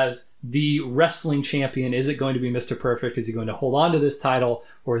forward as the wrestling champion. Is it going to be Mr. Perfect? Is he going to hold on to this title,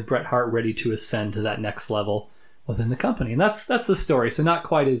 or is Bret Hart ready to ascend to that next level within the company? And that's the story. So not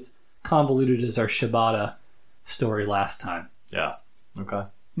quite as convoluted as our Shibata story last time. Yeah. Okay.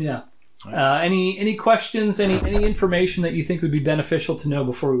 Yeah. Any questions? Any information that you think would be beneficial to know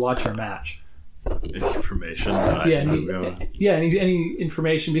before we watch our match? Information? Any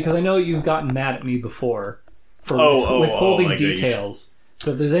information, because I know you've gotten mad at me before for withholding like details.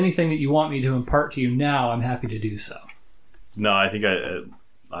 So if there's anything that you want me to impart to you now, I'm happy to do so. No, I think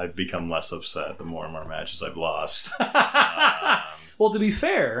I've become less upset the more and more matches I've lost. Well, to be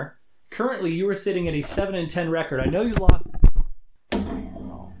fair, currently you are sitting at a 7-10 record. I know you lost.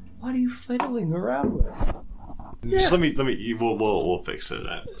 What are you fiddling around with? Just let me. We'll fix it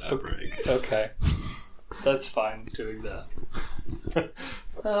at break. Okay, that's fine. Doing that.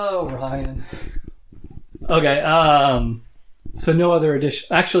 Oh, Ryan. Okay. So no other addition.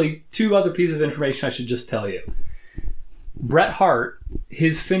 Actually, 2 other pieces of information I should just tell you. Bret Hart,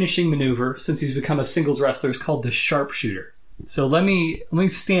 his finishing maneuver, since he's become a singles wrestler, is called the sharpshooter. So let me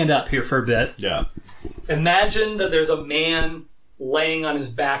stand up here for a bit. Yeah. Imagine that there's a man laying on his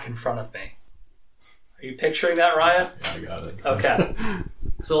back in front of me. Are you picturing that, Ryan? Yeah, I got it. Okay.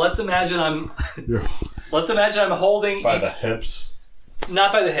 So let's imagine I'm holding by the hips.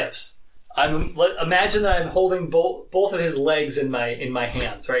 Not by the hips. Imagine that I'm holding both of his legs in my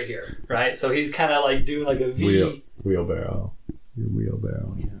hands right here, right? So he's kind of like doing like a V. Wheelbarrow. Your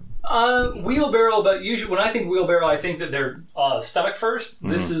wheelbarrow. Yeah. Wheelbarrow, but usually when I think wheelbarrow, I think that they're stomach first. Mm-hmm.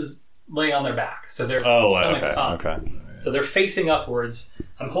 This is laying on their back, so they're stomach up. Okay. So they're facing upwards.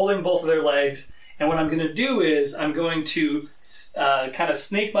 I'm holding both of their legs, and what I'm going to do is I'm going to kind of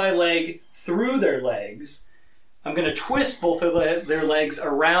snake my leg through their legs. I'm going to twist both of their legs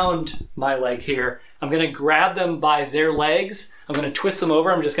around my leg here. I'm going to grab them by their legs. I'm going to twist them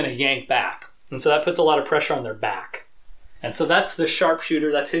over. I'm just going to yank back. And so that puts a lot of pressure on their back. And so that's the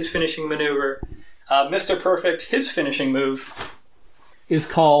sharpshooter. That's his finishing maneuver. Mr. Perfect, his finishing move is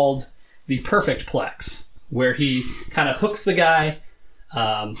called the Perfect Plex, where he kind of hooks the guy,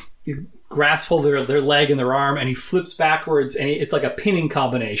 grasps hold of their leg and their arm, and he flips backwards, and it's like a pinning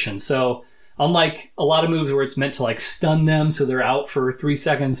combination. So unlike a lot of moves where it's meant to like stun them so they're out for 3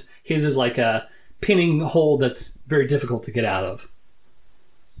 seconds, his is like a pinning hold that's very difficult to get out of.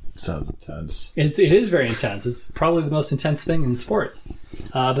 Sounds intense. It is very intense. It's probably the most intense thing in sports.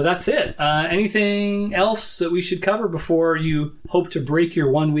 But that's it. Anything else that we should cover before you hope to break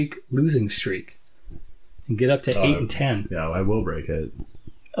your 1-week losing streak and get up to 8-10? Yeah, I will break it.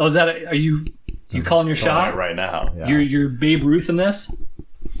 Oh, is that? Are you calling your shot right now? Yeah. You're Babe Ruth in this.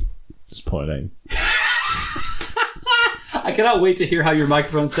 Just pointing. I cannot wait to hear how your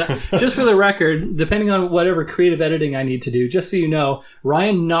microphone sounds. Just for the record, depending on whatever creative editing I need to do, just so you know,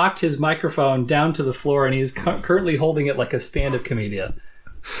 Ryan knocked his microphone down to the floor and he's currently holding it like a stand-up comedian.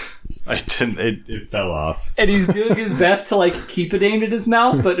 I didn't. It fell off. And he's doing his best to like keep it aimed at his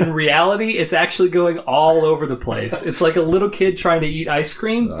mouth, but in reality, it's actually going all over the place. It's like a little kid trying to eat ice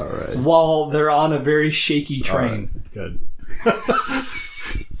cream while they're on a very shaky train. Right. Good.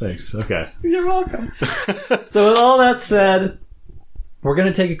 Thanks. Okay. You're welcome. So with all that said, we're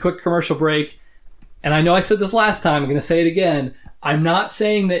going to take a quick commercial break. And I know I said this last time. I'm going to say it again. I'm not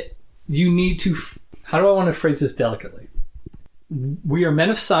saying that you need to... How do I want to phrase this delicately? We are men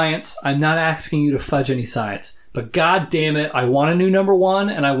of science. I'm not asking you to fudge any science. But God damn it, I want a new number one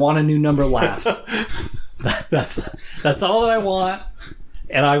and I want a new number last. That's all that I want.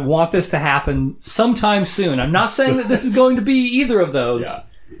 And I want this to happen sometime soon. I'm not saying that this is going to be either of those.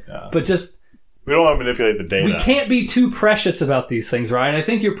 Yeah. But just... We don't want to manipulate the data. We can't be too precious about these things, Ryan. I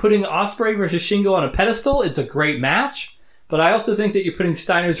think you're putting Ospreay versus Shingo on a pedestal. It's a great match. But I also think that you're putting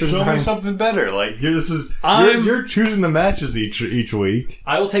Steiners versus... Show me something better. Like, you're choosing the matches each week.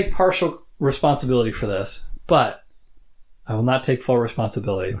 I will take partial responsibility for this, but I will not take full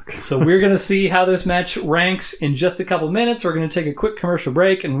responsibility. So we're going to see how this match ranks in just a couple minutes. We're going to take a quick commercial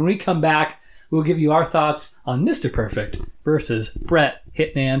break, and when we come back, we'll give you our thoughts on Mr. Perfect versus Bret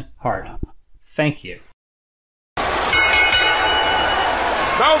Hitman Hart. Thank you.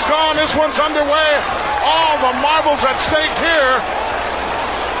 Bell's gone. This one's underway. All the marbles at stake here.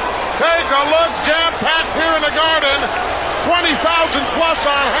 Take a look. Jam-packed here in the Garden. 20,000 plus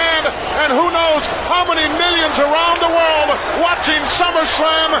on hand. And who knows how many millions around the world watching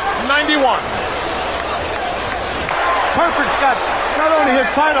SummerSlam 91. Perfect's got not only his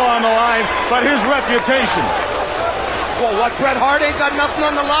title on the line, but his reputation. Well, what, Bret Hart ain't got nothing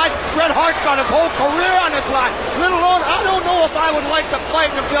on the line? Bret Hart's got his whole career on his line. Let alone, I don't know if I would like to play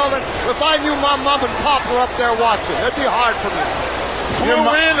in the building if I knew my mom and pop were up there watching. It'd be hard for me. Flew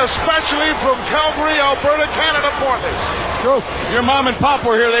in especially from Calgary, Alberta, Canada for this. True. Your mom and pop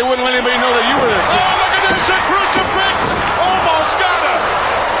were here. They wouldn't let anybody know that you were there. Oh, look at this. A crucifix. Almost got it.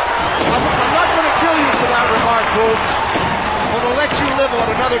 I'm not going to kill you for that remark, Boobs. I'm going to let you live on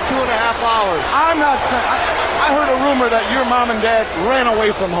another 2.5 hours. I'm not saying... I heard a rumor that your mom and dad ran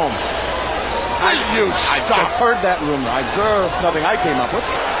away from home. I just heard that rumor. Nothing I came up with.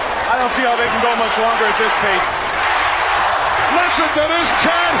 I don't see how they can go much longer at this pace. Listen to this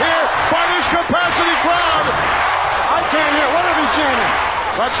chant here by this capacity crowd. I can't hear. What are they chanting?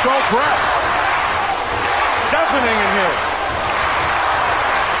 Let's go, Bret. Deafening in here.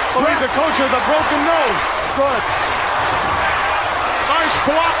 Believe the coach has a broken nose. Good. Nice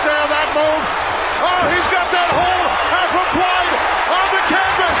block there, that move. Oh, he's got that hold half applied on the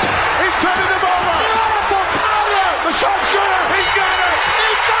canvas. He's turning him over. Beautiful power. The sharpshooter. He's got it.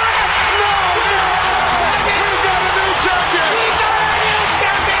 He got it. No. We got a new champion. He got a new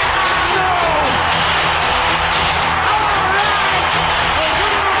champion. No. All right.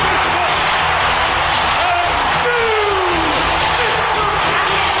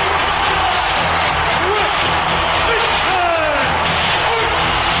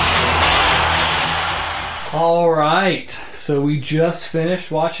 All right, so we just finished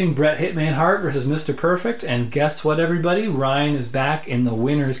watching Bret Hitman Hart versus Mr. Perfect, and guess what, everybody? Ryan is back in the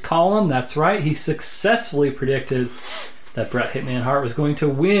winners column. That's right, he successfully predicted that Bret Hitman Hart was going to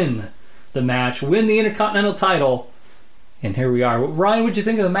win the match, win the Intercontinental title, and here we are. Ryan, what'd you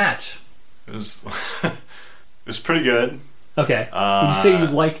think of the match? It was pretty good. Okay, would you say you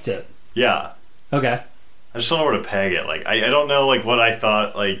liked it? Yeah. Okay. I just don't know where to peg it. Like, I don't know, like, what I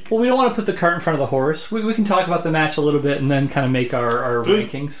thought, like... Well, we don't want to put the cart in front of the horse. We can talk about the match a little bit and then kind of make our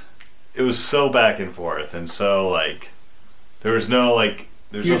rankings. It was so back and forth, and so, like, there was no, like...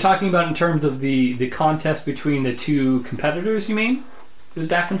 You're talking about in terms of the contest between the two competitors, you mean? It was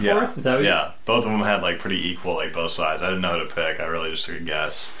back and forth? Is that what both of them had, like, pretty equal, like, both sides. I didn't know who to pick. I really just took a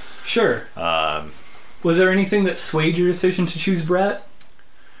guess. Sure. Was there anything that swayed your decision to choose Bret?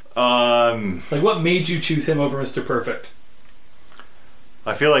 Like, what made you choose him over Mr. Perfect?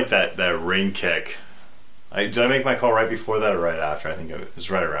 I feel like that ring kick. Did I make my call right before that or right after? I think it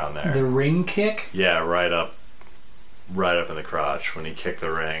was right around there. The ring kick? Yeah, right up in the crotch when he kicked the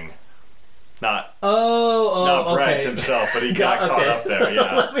ring. Not Bret okay. himself, but he got caught up there.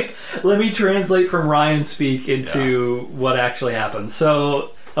 Yeah. let me translate from Ryan speak into what actually happened.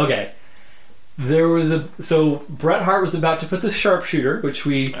 So, okay. Bret Hart was about to put the sharpshooter,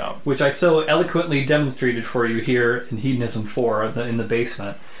 which I so eloquently demonstrated for you here in Hedonism 4 in the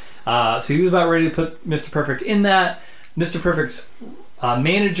basement. So he was about ready to put Mr. Perfect in that. Mr. Perfect's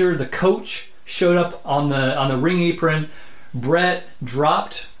manager, the coach, showed up on the ring apron. Bret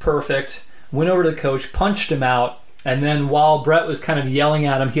dropped Perfect, went over to the coach, punched him out, and then while Bret was kind of yelling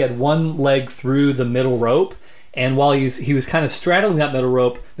at him, he had one leg through the middle rope, And while he was kind of straddling that middle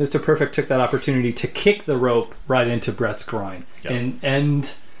rope, Mr. Perfect took that opportunity to kick the rope right into Bret's groin. Yep.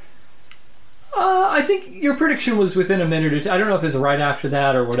 And I think your prediction was within a minute or two. I don't know if it was right after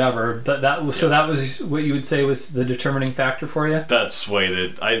that or whatever, but that was that was what you would say was the determining factor for you? That swayed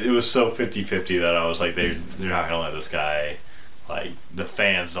it. It was so 50-50 that I was like, they're not going to let this guy, like, the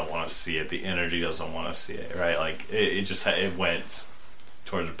fans don't want to see it, the energy doesn't want to see it, right? Like, it went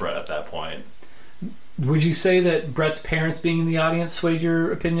towards Bret at that point. Would you say that Bret's parents being in the audience swayed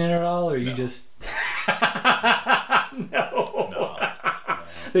your opinion at all, or you just... No.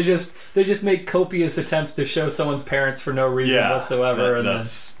 They just make copious attempts to show someone's parents for no reason whatsoever,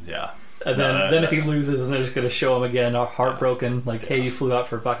 then if he loses, they're just going to show him again, heartbroken, like, hey, you flew out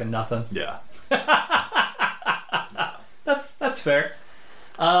for fucking nothing. Yeah, that's fair.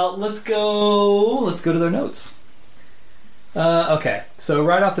 Let's go to their notes. Okay, so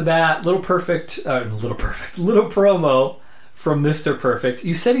right off the bat, little promo from Mr. Perfect.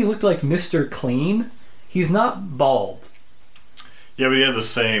 You said he looked like Mr. Clean. He's not bald. Yeah, but he had the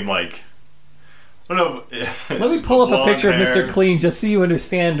same, like... I don't know. Let me pull up a picture of Mr. Clean just so you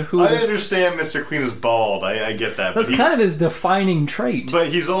understand who I understand Mr. Clean is bald. I get that. That's kind of his defining trait. But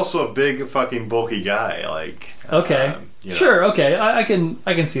he's also a big, fucking, bulky guy. Like, okay. Sure, okay. I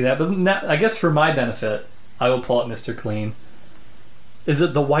can see that. But I guess for my benefit, I will pull up Mr. Clean. Is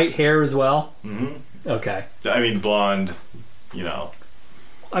it the white hair as well? Mm-hmm. Okay. I mean, blonde,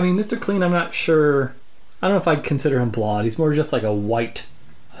 I mean, Mr. Clean, I'm not sure... I don't know if I'd consider him blonde. He's more just like a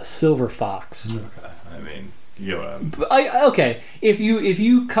silver fox. Okay. I mean, you know what okay. If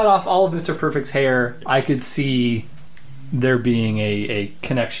you cut off all of Mr. Perfect's hair, I could see there being a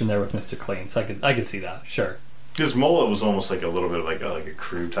connection there with Mr. Clean. So I could see that. Sure. His mullet was almost like a little bit of like a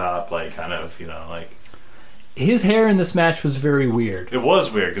crew top, like kind of, like... His hair in this match was very weird. It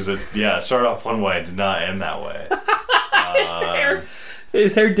was weird because it started off one way, it did not end that way.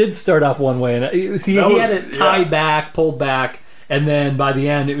 His hair did start off one way, and he had it tied back, pulled back, and then by the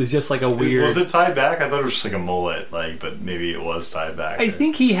end, it was just like a weird... Was it tied back? I thought it was just like a mullet, but maybe it was tied back. I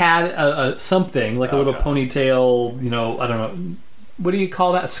think he had a something, like a little ponytail, I don't know. What do you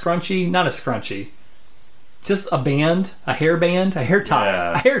call that? A scrunchie? Not a scrunchie. Just a band? A hair band? A hair tie?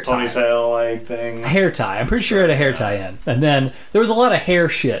 Yeah, a hair tie. Ponytail-like thing. A hair tie. I'm pretty sure it had a hair tie in. And then there was a lot of hair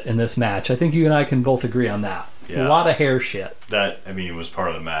shit in this match. I think you and I can both agree on that. Yeah. A lot of hair shit. That, was part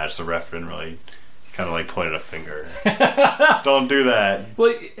of the match. The ref didn't really kind of pointed a finger. Don't do that.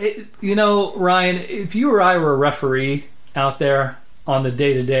 Well, Ryan, if you or I were a referee out there on the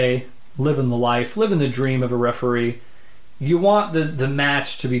day-to-day, living the dream of a referee, you want the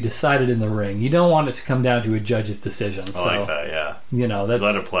match to be decided in the ring. You don't want it to come down to a judge's decision. I like that, yeah. That's...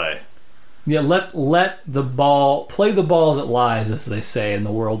 Let it play. Yeah, let the ball... Play the ball as it lies, as they say in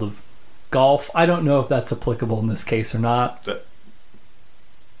the world of golf. I don't know if that's applicable in this case or not. But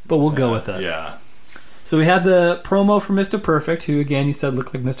we'll go with it. Yeah. So we had the promo from Mr. Perfect, who, again, you said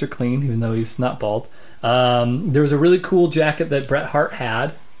looked like Mr. Clean, even though he's not bald. There was a really cool jacket that Bret Hart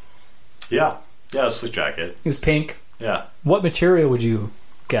had. Yeah. Yeah, a slick jacket. It was pink. Yeah. What material would you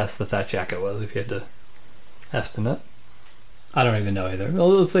guess that jacket was if you had to estimate? I don't even know either. Well,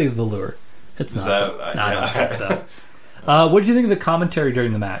 let's say velour. It's not. I don't think so. What did you think of the commentary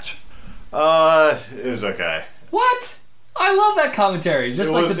during the match? It was okay. What? I love that commentary. Just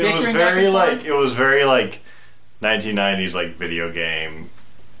the bickering back and forth. It was very 1990s video game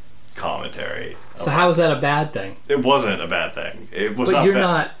commentary. So how is that a bad thing? It wasn't a bad thing. It was but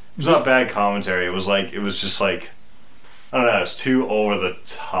not. It was not bad commentary. It was just I don't know. It's too over the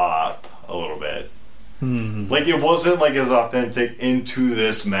top a little bit. It wasn't as authentic into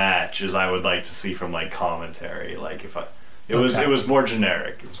this match as I would like to see from commentary. It was more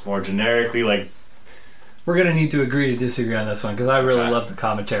generic. It was more generically We're gonna need to agree to disagree on this one because I really love the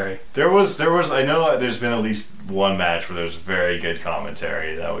commentary. There was. I know there's been at least one match where there's very good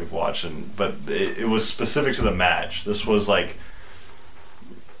commentary that we've watched, but it was specific to the match. This was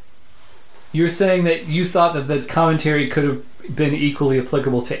You're saying that you thought that the commentary could have been equally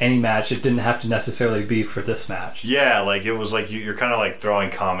applicable to any match. It didn't have to necessarily be for this match. Yeah, it was you're kind of throwing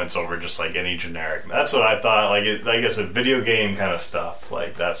comments over just any generic. That's what I thought. I guess a video game kind of stuff.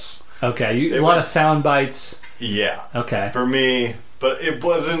 That's okay. A lot of sound bites. Yeah. Okay. For me, but it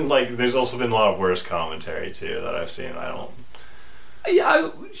wasn't there's also been a lot of worse commentary too that I've seen. I don't. Yeah,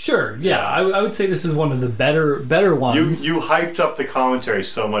 sure. Yeah, I would say this is one of the better ones. You hyped up the commentary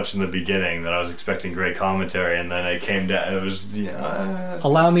so much in the beginning that I was expecting great commentary, and then it came down. It was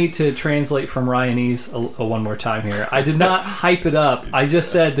Allow me to translate from Ryanese one more time here. I did not hype it up. I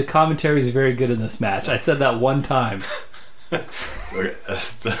just said the commentary is very good in this match. I said that one time. Okay,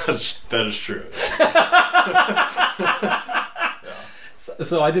 that is true.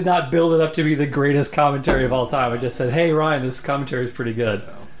 So I did not build it up to be the greatest commentary of all time. I just said, hey, Ryan, this commentary is pretty good.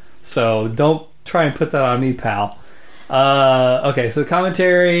 So don't try and put that on me, pal. Okay, so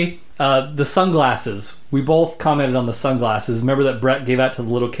commentary, the sunglasses. We both commented on the sunglasses. Remember that Brett gave out to the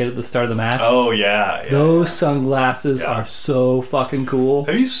little kid at the start of the match? Oh, yeah. Those sunglasses are so fucking cool.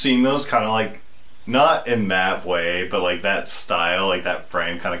 Have you seen those kind of like, not in that way, but like that style, like that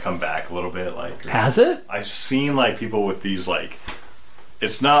frame kind of come back a little bit? Like, has it? I've seen like people with these like,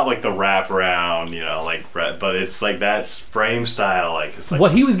 it's not like the wraparound, you know, like, but it's like that frame style. Like, it's like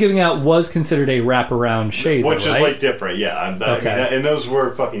what he was giving out was considered a wraparound shade, which though, is right? like different, yeah. Okay. And those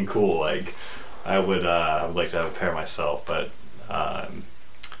were fucking cool. Like, I would like to have a pair myself, but I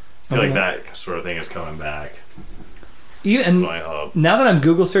feel like that sort of thing is coming back. And now that I'm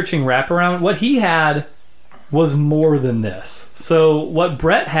Google searching wraparound, what he had was more than this. So what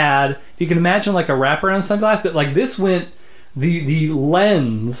Brett had, you can imagine like a wraparound sunglass, but like this went. The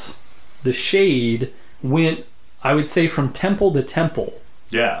lens, the shade, went, I would say, from temple to temple.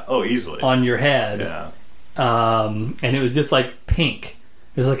 Yeah, easily. On your head. Yeah. And it was just like pink.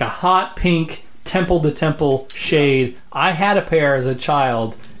 It was like a hot pink, temple to temple shade. I had a pair as a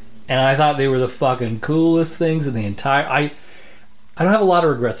child, and I thought they were the fucking coolest things in the entire... I don't have a lot of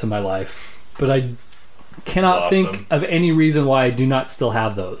regrets in my life, but I cannot think of any reason why I do not still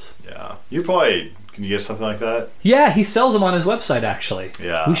have those. Yeah. You probably... Can you get something like that? Yeah, he sells them on his website, actually.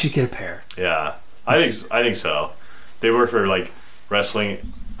 Yeah. We should get a pair. Yeah. I think so. They work for, like,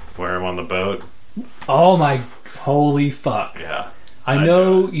 wrestling, wear them on the boat. Oh, my holy fuck. Yeah. I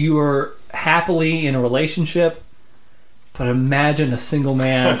know you are happily in a relationship, but imagine a single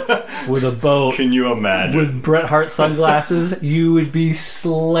man with a boat. Can you imagine? With Bret Hart sunglasses, you would be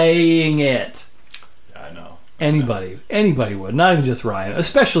slaying it. I know. Anybody would. Not even just Ryan.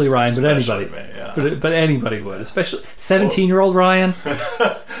 Especially Ryan, but anybody. Me, yeah. But anybody would. Especially 17-year-old Ryan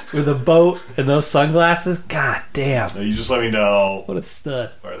with a boat and those sunglasses. God damn. You just let me know. What a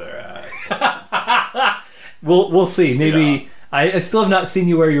stud. Where they're at. We'll see. Maybe... Yeah. I still have not seen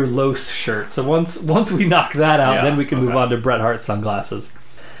you wear your Los shirt. So once we knock that out, then we can move on to Bret Hart sunglasses.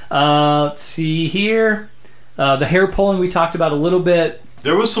 Let's see here. The hair pulling we talked about a little bit.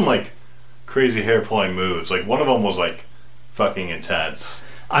 There was some, like... crazy hair pulling moves. Like one of them was like fucking intense.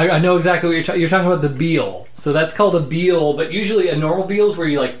 I know exactly what you're talking about. The Beal. So that's called a Beal, but usually a normal Beal is where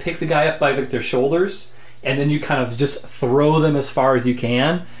you like pick the guy up by like their shoulders and then you kind of just throw them as far as you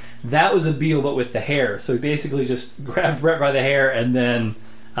can. That was a Beal, but with the hair. So basically just grabbed Bret by the hair and then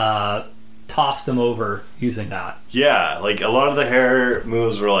tossed him over using that. Yeah, like a lot of the hair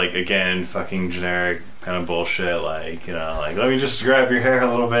moves were like, again, fucking generic kind of bullshit, like, you know, like, let me just grab your hair a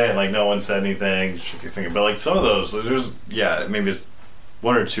little bit, and like no one said anything, shook your finger. But like some of those, there's, yeah, maybe it's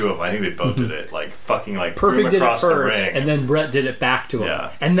one or two of them. I think they both did it, like fucking like Perfect did it first, the ring. And then Bret did it back to him.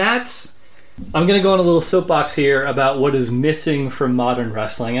 Yeah. And that's, I'm going to go on a little soapbox here about what is missing from modern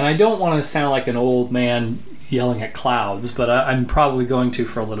wrestling. And I don't want to sound like an old man yelling at clouds, but I'm probably going to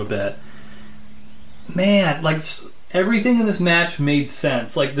for a little bit. Man, like everything in this match made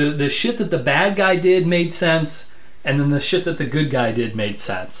sense. Like the shit that the bad guy did made sense, and then the shit that the good guy did made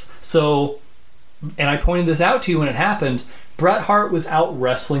sense. So, and I pointed this out to you when it happened, Bret Hart was out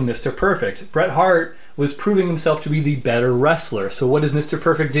wrestling Mr. Perfect. Bret Hart was proving himself to be the better wrestler. So what does Mr.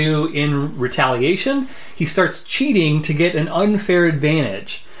 Perfect do in retaliation? He starts cheating to get an unfair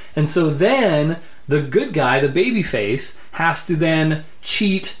advantage. And so then the good guy, the babyface, has to then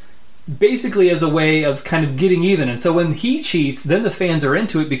cheat basically as a way of kind of getting even. And so when he cheats, then the fans are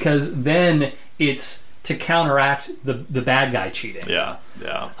into it because then it's to counteract the bad guy cheating. Yeah,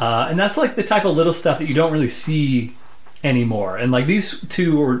 yeah. And that's like the type of little stuff that you don't really see anymore. And like these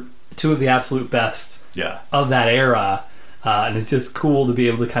two were two of the absolute best of that era. And it's just cool to be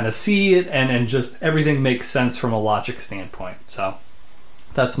able to kind of see it and just everything makes sense from a logic standpoint. So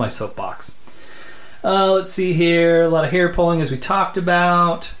that's my soapbox. Let's see here. A lot of hair pulling as we talked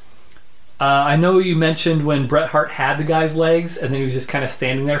about. I know you mentioned when Bret Hart had the guy's legs and then he was just kind of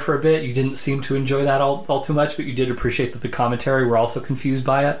standing there for a bit. You didn't seem to enjoy that all too much, but you did appreciate that the commentary were also confused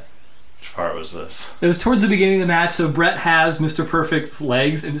by it. Which part was this? It was towards the beginning of the match, so Bret has Mr. Perfect's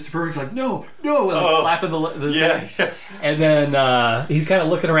legs, and Mr. Perfect's like, no, and like slapping the yeah. And then he's kind of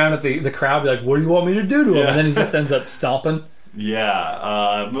looking around at the crowd, like, what do you want me to do to him? And then he just ends up stomping.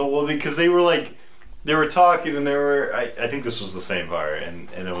 Yeah. Well, because they were like, they were talking, and they were, I think this was the same part, and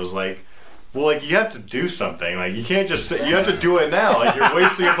it was like, well, like, you have to do something. Like, you can't just sit. You have to do it now. Like, you're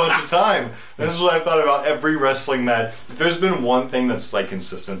wasting a bunch of time. This is what I thought about every wrestling match. If there's been one thing that's, like,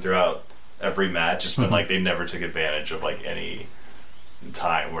 consistent throughout every match. It's been like they never took advantage of like any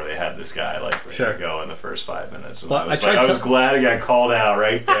time where they had this guy like ready to go in the first 5 minutes. And I was glad he got called out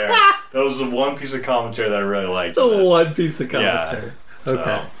right there. That was the one piece of commentary that I really liked. One piece of commentary. Yeah,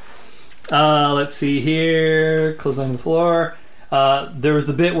 okay. Let's see here. Close on the floor. There was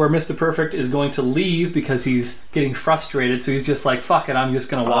the bit where Mr. Perfect is going to leave because he's getting frustrated, so he's just like, fuck it, I'm just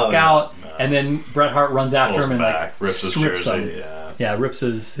going to walk out. No. And then Bret Hart runs after him and like, rips his jersey. Yeah, rips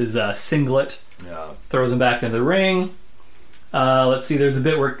his singlet. Yeah. Throws him back into the ring. Let's see, there's a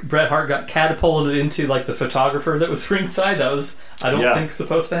bit where Bret Hart got catapulted into like the photographer that was ringside. That was, I don't think,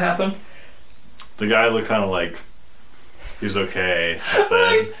 supposed to happen. The guy looked kind of like he was okay.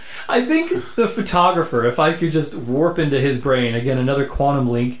 I think the photographer, if I could just warp into his brain, again, another Quantum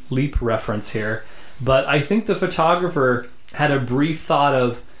Leap reference here, but I think the photographer had a brief thought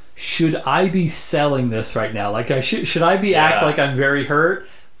of, should I be selling this right now? Like, should I be act like I'm very hurt?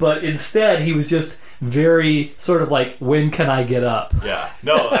 But instead, he was just very sort of like, when can I get up? Yeah.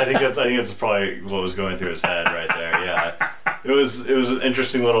 No, I think that's probably what was going through his head right there. Yeah. It was an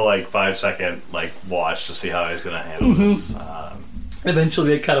interesting little like 5-second like watch to see how he's going to handle this. Eventually,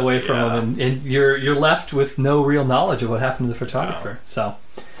 they cut away from him, and you're left with no real knowledge of what happened to the photographer. So,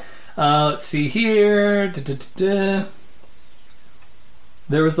 let's see here.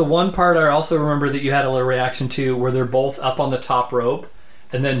 There was the one part I also remember that you had a little reaction to, where they're both up on the top rope,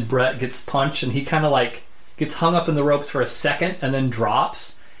 and then Bret gets punched, and he kind of like gets hung up in the ropes for a second, and then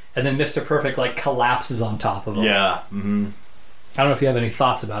drops, and then Mr. Perfect like collapses on top of him. Yeah. Mm-hmm. I don't know if you have any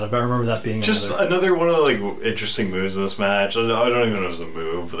thoughts about it, but I remember that being just another one of the like interesting moves in this match. I don't even know if it was a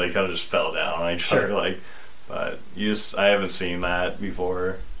move, but they kind of just fell down on each other. Like, but I haven't seen that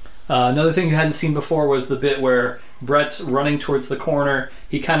before. Another thing you hadn't seen before was the bit where Bret's running towards the corner.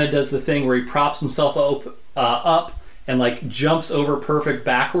 He kind of does the thing where he props himself up and like jumps over Perfect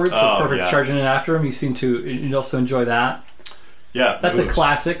backwards. So Perfect's charging in after him. You also enjoy that. Yeah, that's a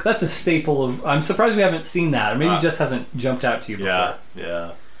classic. That's a staple of. I'm surprised we haven't seen that, or maybe it just hasn't jumped out to you before.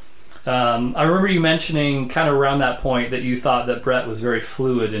 Yeah. I remember you mentioning kind of around that point that you thought that Bret was very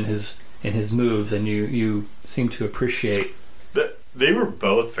fluid in his moves, and you seem to appreciate. They were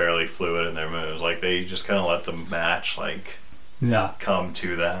both fairly fluid in their moves. Like they just kind of let the match come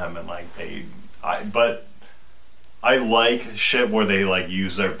to them, and like but I like shit where they like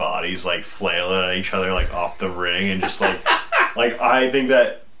use their bodies like flail at each other like off the ring and just like. Like I think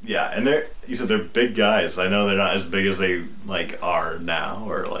that and you said they're big guys. I know they're not as big as they like are now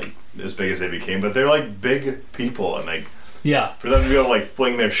or like as big as they became, but they're like big people, and like for them to be able to like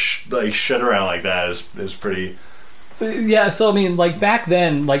fling their shit around like that is pretty. Yeah, so I mean, like back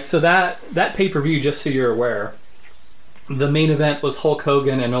then, like so that pay-per-view, just so you're aware, the main event was Hulk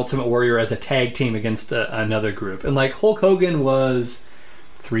Hogan and Ultimate Warrior as a tag team against another group, and like Hulk Hogan was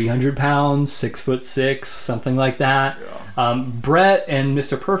 300 pounds, 6'6", something like that. Yeah. Bret and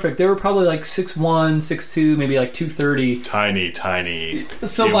Mr. Perfect, they were probably like 6'1", 6'2", maybe like 230. Tiny.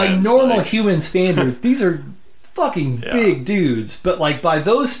 So by normal human standards, these are fucking big dudes. But like by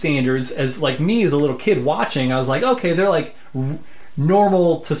those standards, as like me as a little kid watching, I was like, okay, they're like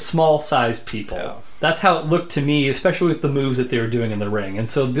normal to small sized people. Yeah. That's how it looked to me, especially with the moves that they were doing in the ring. And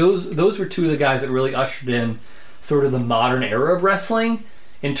so those were two of the guys that really ushered in sort of the modern era of wrestling.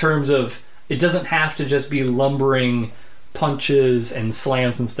 In terms of, it doesn't have to just be lumbering punches and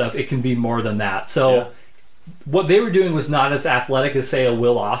slams and stuff. It can be more than that. So what they were doing was not as athletic as, say, a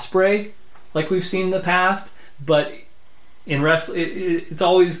Will Ospreay, like we've seen in the past. But in wrestling, it's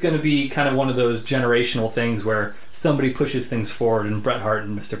always going to be kind of one of those generational things where somebody pushes things forward, and Bret Hart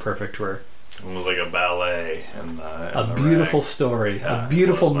and Mr. Perfect were... It was like a ballet. A beautiful story. A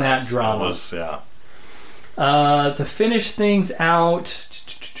beautiful mat drama. It was, to finish things out...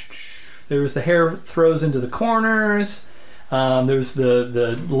 There was the hair throws into the corners. There's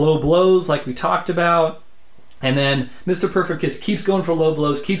the low blows like we talked about. And then Mr. Perfect just keeps going for low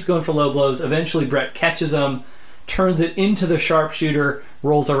blows. Eventually Bret catches him, turns it into the sharpshooter,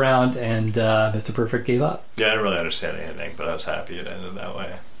 rolls around, and Mr. Perfect gave up. Yeah, I didn't really understand anything, but I was happy it ended that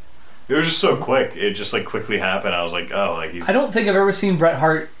way. It was just so quick. It just like quickly happened. I was like, oh, like he's... I don't think I've ever seen Bret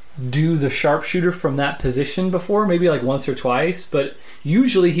Hart do the sharpshooter from that position before, maybe like once or twice, but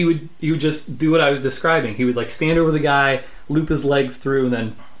usually he would just do what I was describing. He would like stand over the guy, loop his legs through, and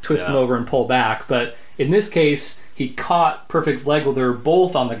then twist him over and pull back. But in this case, he caught Perfect's leg while they were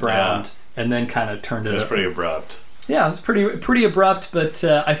both on the ground and then kind of turned it. It was pretty abrupt. Yeah, it was pretty abrupt, but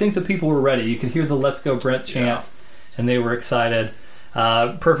I think the people were ready. You could hear the "Let's Go Bret" chants, and they were excited.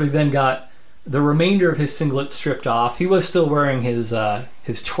 Perfect then got the remainder of his singlet stripped off. He was still wearing his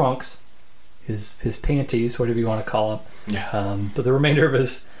trunks, his panties, whatever you want to call them. Yeah. But the remainder of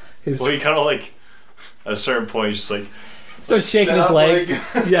his his. Well, he kind of like at a certain point, just like starts shaking his leg.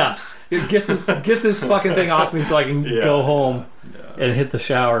 Yeah, get this fucking thing off me so I can go home and hit the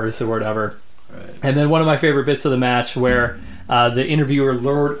showers or whatever. Right. And then one of my favorite bits of the match where the interviewer,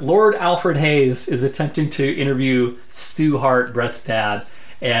 Lord Alfred Hayes, is attempting to interview Stu Hart, Brett's dad,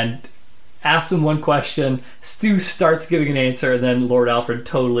 and asks him one question. Stu starts giving an answer, and then Lord Alfred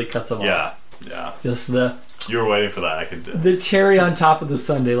totally cuts him off. Yeah. Just You were waiting for that. I could. The cherry on top of the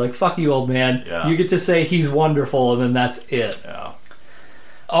sundae. Like, fuck you, old man. Yeah. You get to say he's wonderful, and then that's it. Yeah.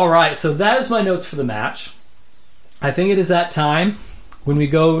 All right, so that is my notes for the match. I think it is that time when we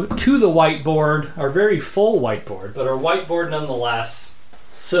go to the whiteboard, our very full whiteboard, but our whiteboard nonetheless.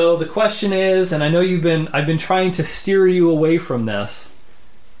 So the question is, and I know I've been trying to steer you away from this,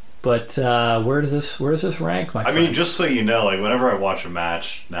 but where does this rank, my friend? I mean, just so you know, like whenever I watch a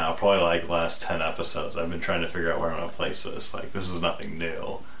match now, probably like the last 10 episodes, I've been trying to figure out where I'm going to place this. Like, this is nothing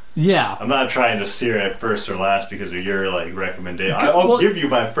new. Yeah. I'm not trying to steer it first or last because of your like recommendation. I'll give you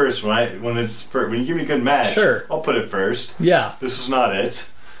my first when you give me a good match. Sure. I'll put it first. Yeah. This is not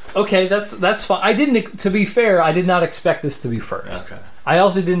it. Okay, that's fine. To be fair, I did not expect this to be first. Okay. I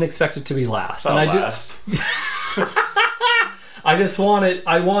also didn't expect it to be last. It's not last.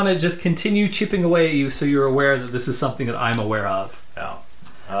 I want to just continue chipping away at you so you're aware that this is something that I'm aware of. Yeah.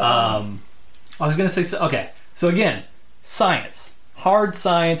 I was going to say, okay, so again, science. Hard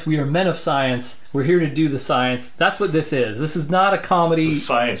science. We are men of science. We're here to do the science. That's what this is. This is not a comedy. It's a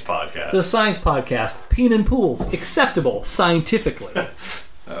science podcast. The science podcast. Peen and pools. Acceptable scientifically.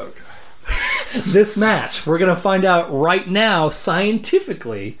 Okay. This match, we're going to find out right now,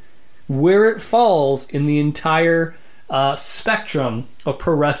 scientifically, where it falls in the entire spectrum of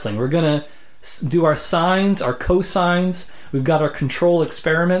pro wrestling. We're going to do our sines, our cosines. We've got our control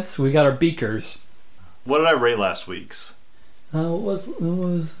experiments. We've got our beakers. What did I rate last week's? What was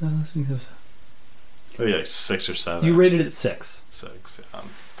last week's? Maybe like 6 or 7. You rated it 6. 6.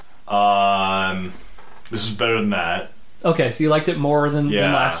 Yeah. This is better than that. Okay, so you liked it more than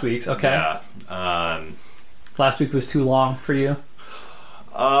last week's. Okay. Yeah. Last week was too long for you?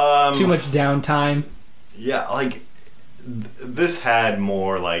 Too much downtime? Yeah, like, this had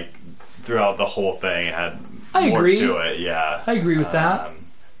more, like, throughout the whole thing, it had more to it, yeah. I agree with that.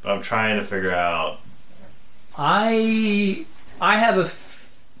 But I'm trying to figure out... I have a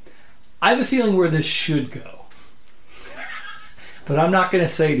feeling where this should go. But I'm not going to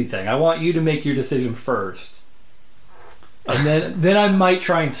say anything. I want you to make your decision first. And then I might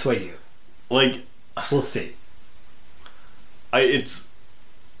try and sway you. Like, we'll see. I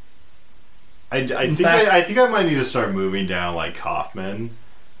think I might need to start moving down like Kaufman.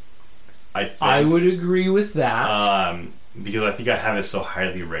 I would agree with that. Because I think I have it so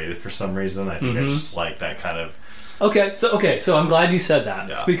highly rated for some reason. I think I just like that kind of. Okay, so I'm glad you said that.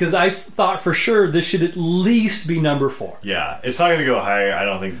 Yeah. Because I thought for sure this should at least be number 4. Yeah, it's not going to go higher. I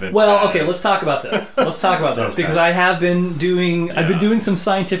don't think that. Well, okay, let's talk about this. Okay. Because I've been doing some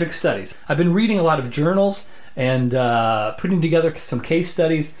scientific studies. I've been reading a lot of journals and putting together some case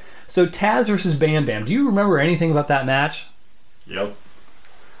studies. So Taz versus Bam Bam. Do you remember anything about that match? Yep.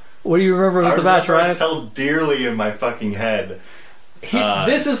 What do you remember about the match, Ryan? I held dearly in my fucking head.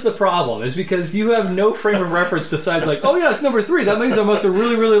 This is the problem, is because you have no frame of reference besides like, oh yeah, it's number 3. That means I must have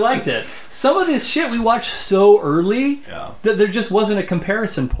really, really liked it. Some of this shit we watched so early that there just wasn't a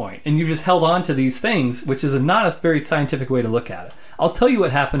comparison point, and you just held on to these things, which is not a very scientific way to look at it. I'll tell you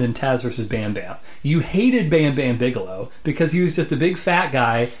what happened in Taz versus Bam Bam. You hated Bam Bam Bigelow because he was just a big fat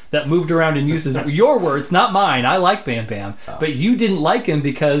guy that moved around and uses your words, not mine. I like Bam Bam. But you didn't like him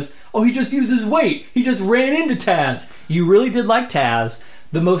because, he just uses weight. He just ran into Taz. You really did like Taz.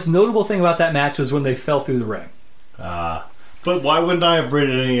 The most notable thing about that match was when they fell through the ring. But why wouldn't I have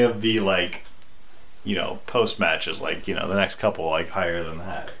rated any of the, post matches, the next couple, higher than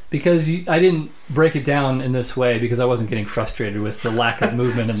that? Because I didn't break it down in this way because I wasn't getting frustrated with the lack of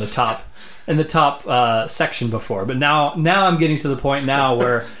movement in the top section before. But now I'm getting to the point now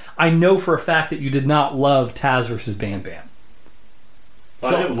where I know for a fact that you did not love Taz versus Bam Bam.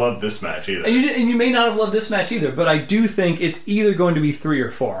 Well, I didn't love this match either. And you may not have loved this match either, but I do think it's either going to be 3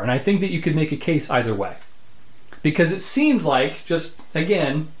 or 4. And I think that you could make a case either way. Because it seemed like, just,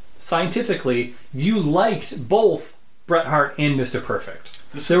 again, scientifically, you liked both Bret Hart and Mr. Perfect.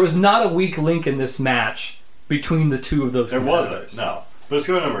 There was not a weak link in this match between the two of those. There wasn't, no. But it's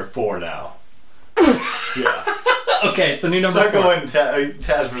going number 4 now. Yeah. Okay, it's a new number 4. Start going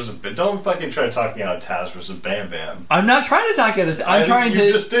Taz versus... Don't fucking try talking out Taz versus Bam Bam. I'm not trying to talk it.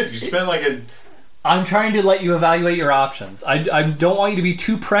 You just did. You spent I'm trying to let you evaluate your options. I don't want you to be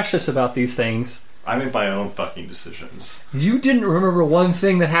too precious about these things I make my own fucking decisions. You didn't remember one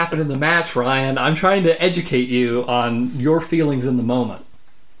thing that happened in the match, Ryan. I'm trying to educate you on your feelings in the moment.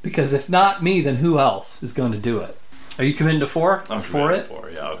 Because if not me, then who else is going to do it? Are you committing to 4? I'm for committed to 4.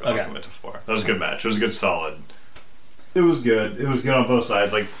 Yeah, I'll commit to 4. That was a good match. It was a good, solid. It was good. It was good on both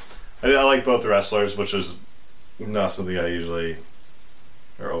sides. Like, I like both the wrestlers, which is not something I usually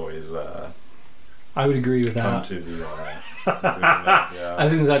or always. I would agree with come that. To the. Yeah. I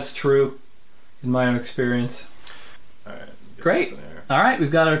think that's true in my own experience. All right. Great. All right,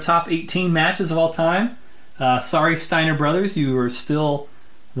 we've got our top 18 matches of all time. Sorry, Steiner Brothers, you are still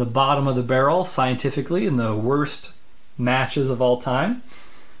the bottom of the barrel scientifically in the worst matches of all time.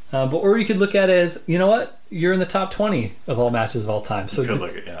 Or you could look at it as, you know what? You're in the top 20 of all matches of all time. So you could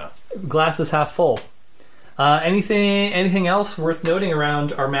look at, yeah. Glass is half full. Anything else worth noting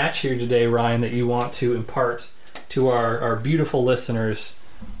around our match here today, Ryan, that you want to impart to our beautiful listeners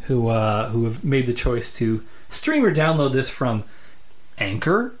who have made the choice to stream or download this from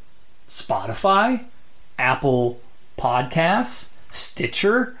Anchor, Spotify, Apple Podcasts,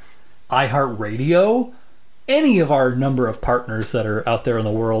 Stitcher, iHeartRadio, any of our number of partners that are out there in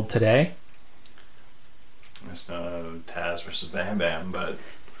the world today? It's no Taz versus Bam Bam, but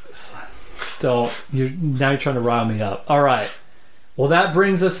you're trying to rile me up. All right. Well, that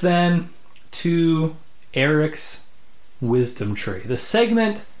brings us then to Eric's Wisdom Tree, the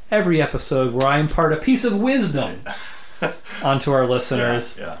segment every episode where I impart a piece of wisdom onto our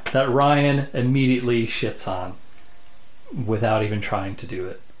listeners that Ryan immediately shits on without even trying to do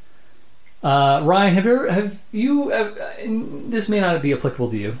it. Ryan, have you and this may not be applicable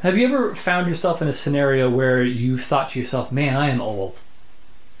to you, have you ever found yourself in a scenario where you thought to yourself, man, I am old?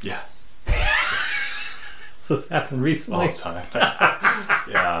 Yeah. So this happened recently? All the time.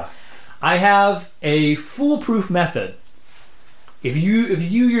 Yeah. I have a foolproof method. If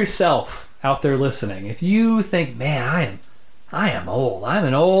you yourself out there listening, if you think, man, I am old. I'm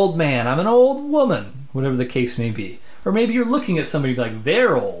an old man. I'm an old woman. Whatever the case may be. Or maybe you're looking at somebody like,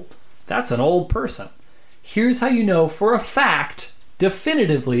 they're old. That's an old person. Here's how you know for a fact,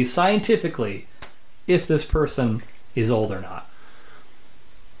 definitively, scientifically, if this person is old or not.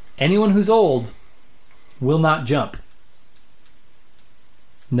 Anyone who's old will not jump.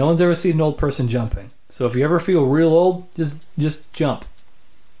 No one's ever seen an old person jumping. So if you ever feel real old, just jump.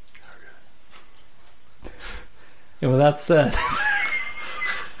 And with that said,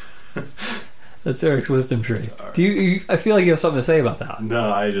 that's Eric's Wisdom Tree. Right. Do you? I feel like you have something to say about that. No,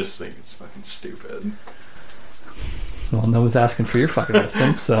 I just think it's fucking stupid. Well, no one's asking for your fucking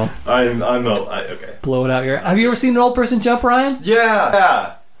wisdom, so okay. Blow it out your. Have you ever seen an old person jump, Ryan?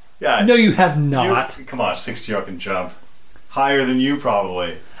 Yeah. No, you have not. Come on, 60-year-old can jump higher than you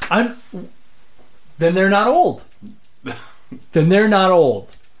probably. Then they're not old. Then they're not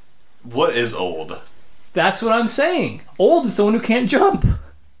old. What is old? That's what I'm saying. Old is someone who can't jump.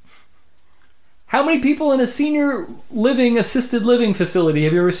 How many people in a senior living, assisted living facility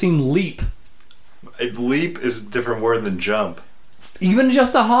have you ever seen leap? A leap is a different word than jump. Even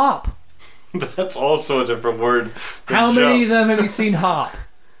just a hop. That's also a different word than How jump. many of them have you seen hop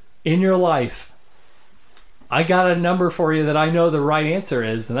in your life? I got a number for you that I know the right answer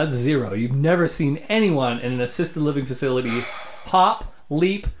is, and that's 0. You've never seen anyone in an assisted living facility hop,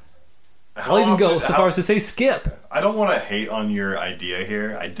 leap, I'll even go so far as to say skip. I don't want to hate on your idea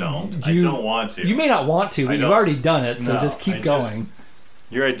here. I don't. I don't want to. You may not want to, but you've already done it, so just keep going.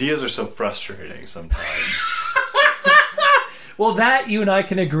 Your ideas are so frustrating sometimes. Well, that you and I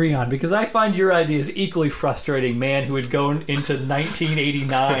can agree on, because I find your ideas equally frustrating, man who would go into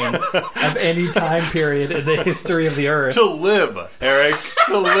 1989 of any time period in the history of the earth. To live, Eric.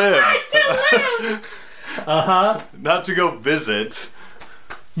 To live. To live. Uh-huh. Not to go visit.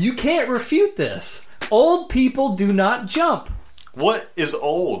 You can't refute this. Old people do not jump. What is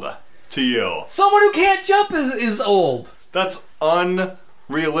old to you? Someone who can't jump is old. That's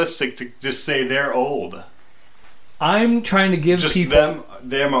unrealistic to just say they're old. I'm trying to give just people...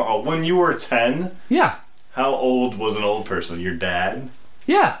 them are old. When you were 10, yeah. How old was an old person? Your dad?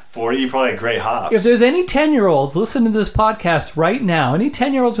 Yeah. 40? You probably had great hops. If there's any 10-year-olds listening to this podcast right now, any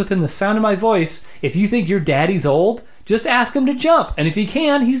 10-year-olds within the sound of my voice, if you think your daddy's old, just ask him to jump. And if he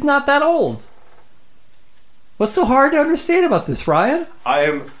can, he's not that old. What's so hard to understand about this, Ryan? I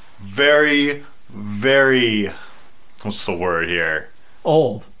am very, very... What's the word here?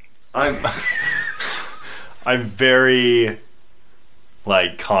 Old. I'm very,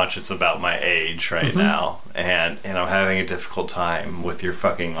 conscious about my age right now, and I'm having a difficult time with your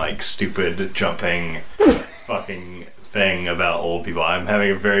fucking, stupid jumping fucking thing about old people. I'm having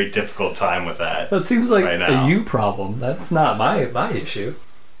a very difficult time with that. That seems like right now. a you problem. That's not my issue.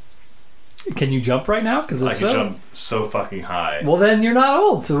 Can you jump right now? Because I can jump so fucking high. Well, then you're not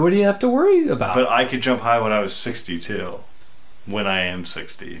old, so what do you have to worry about? But I could jump high when I was 60 too. When I am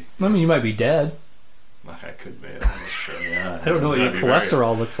 60. I mean, you might be dead. I could be. I'm sure. Yeah. I don't know what your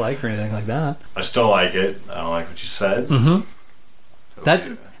cholesterol looks like or anything like that. I still like it. I don't like what you said.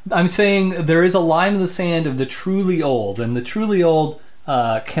 Mm-hmm. I'm saying there is a line in the sand of the truly old, and the truly old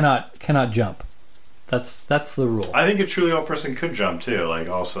cannot jump. That's the rule. I think a truly old person could jump too. Like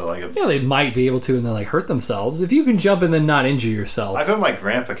also like they might be able to and then like hurt themselves. If you can jump and then not injure yourself. I bet my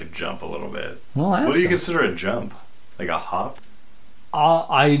grandpa could jump a little bit. Well, what do you consider a jump? Like a hop?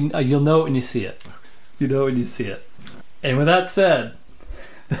 You'll know it when you see it. You know when you see it. And with that said,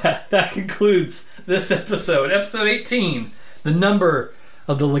 that concludes this episode. Episode 18. The number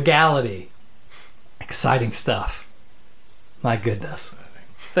of the legality. Exciting stuff. My goodness.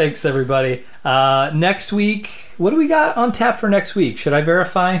 Thanks, everybody. Next week, what do we got on tap for next week? Should I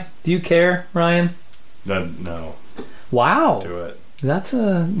verify? Do you care, Ryan? No. Wow. Do it.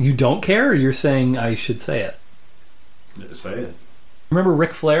 You don't care, or you're saying I should say it? Say it. Remember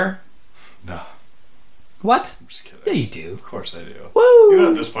Ric Flair? No. What? I'm just kidding. Yeah, you do. Of course I do. Woo! Even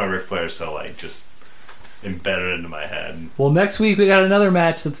at this point, Ric Flair's so like just embedded into my head. Well, next week we got another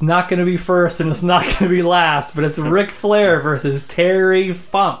match that's not going to be first and it's not going to be last, but it's Ric Flair versus Terry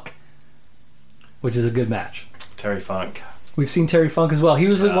Funk, which is a good match. Terry Funk. We've seen Terry Funk as well. He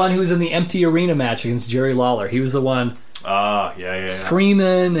was the one who was in the empty arena match against Jerry Lawler. He was the one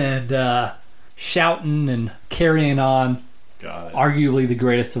screaming and shouting and carrying on. Got it. Arguably the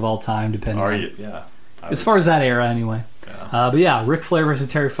greatest of all time, depending Yeah. As far as that era, anyway. Yeah. But yeah, Ric Flair versus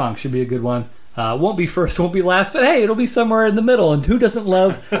Terry Funk should be a good one. Won't be first, won't be last, but hey, it'll be somewhere in the middle. And who doesn't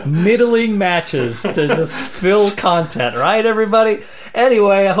love middling matches to just fill content, right, everybody?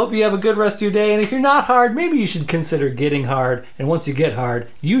 Anyway, I hope you have a good rest of your day. And if you're not hard, maybe you should consider getting hard. And once you get hard,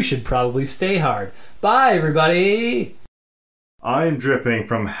 you should probably stay hard. Bye, everybody. I am dripping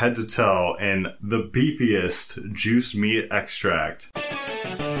from head to toe in the beefiest juice meat extract.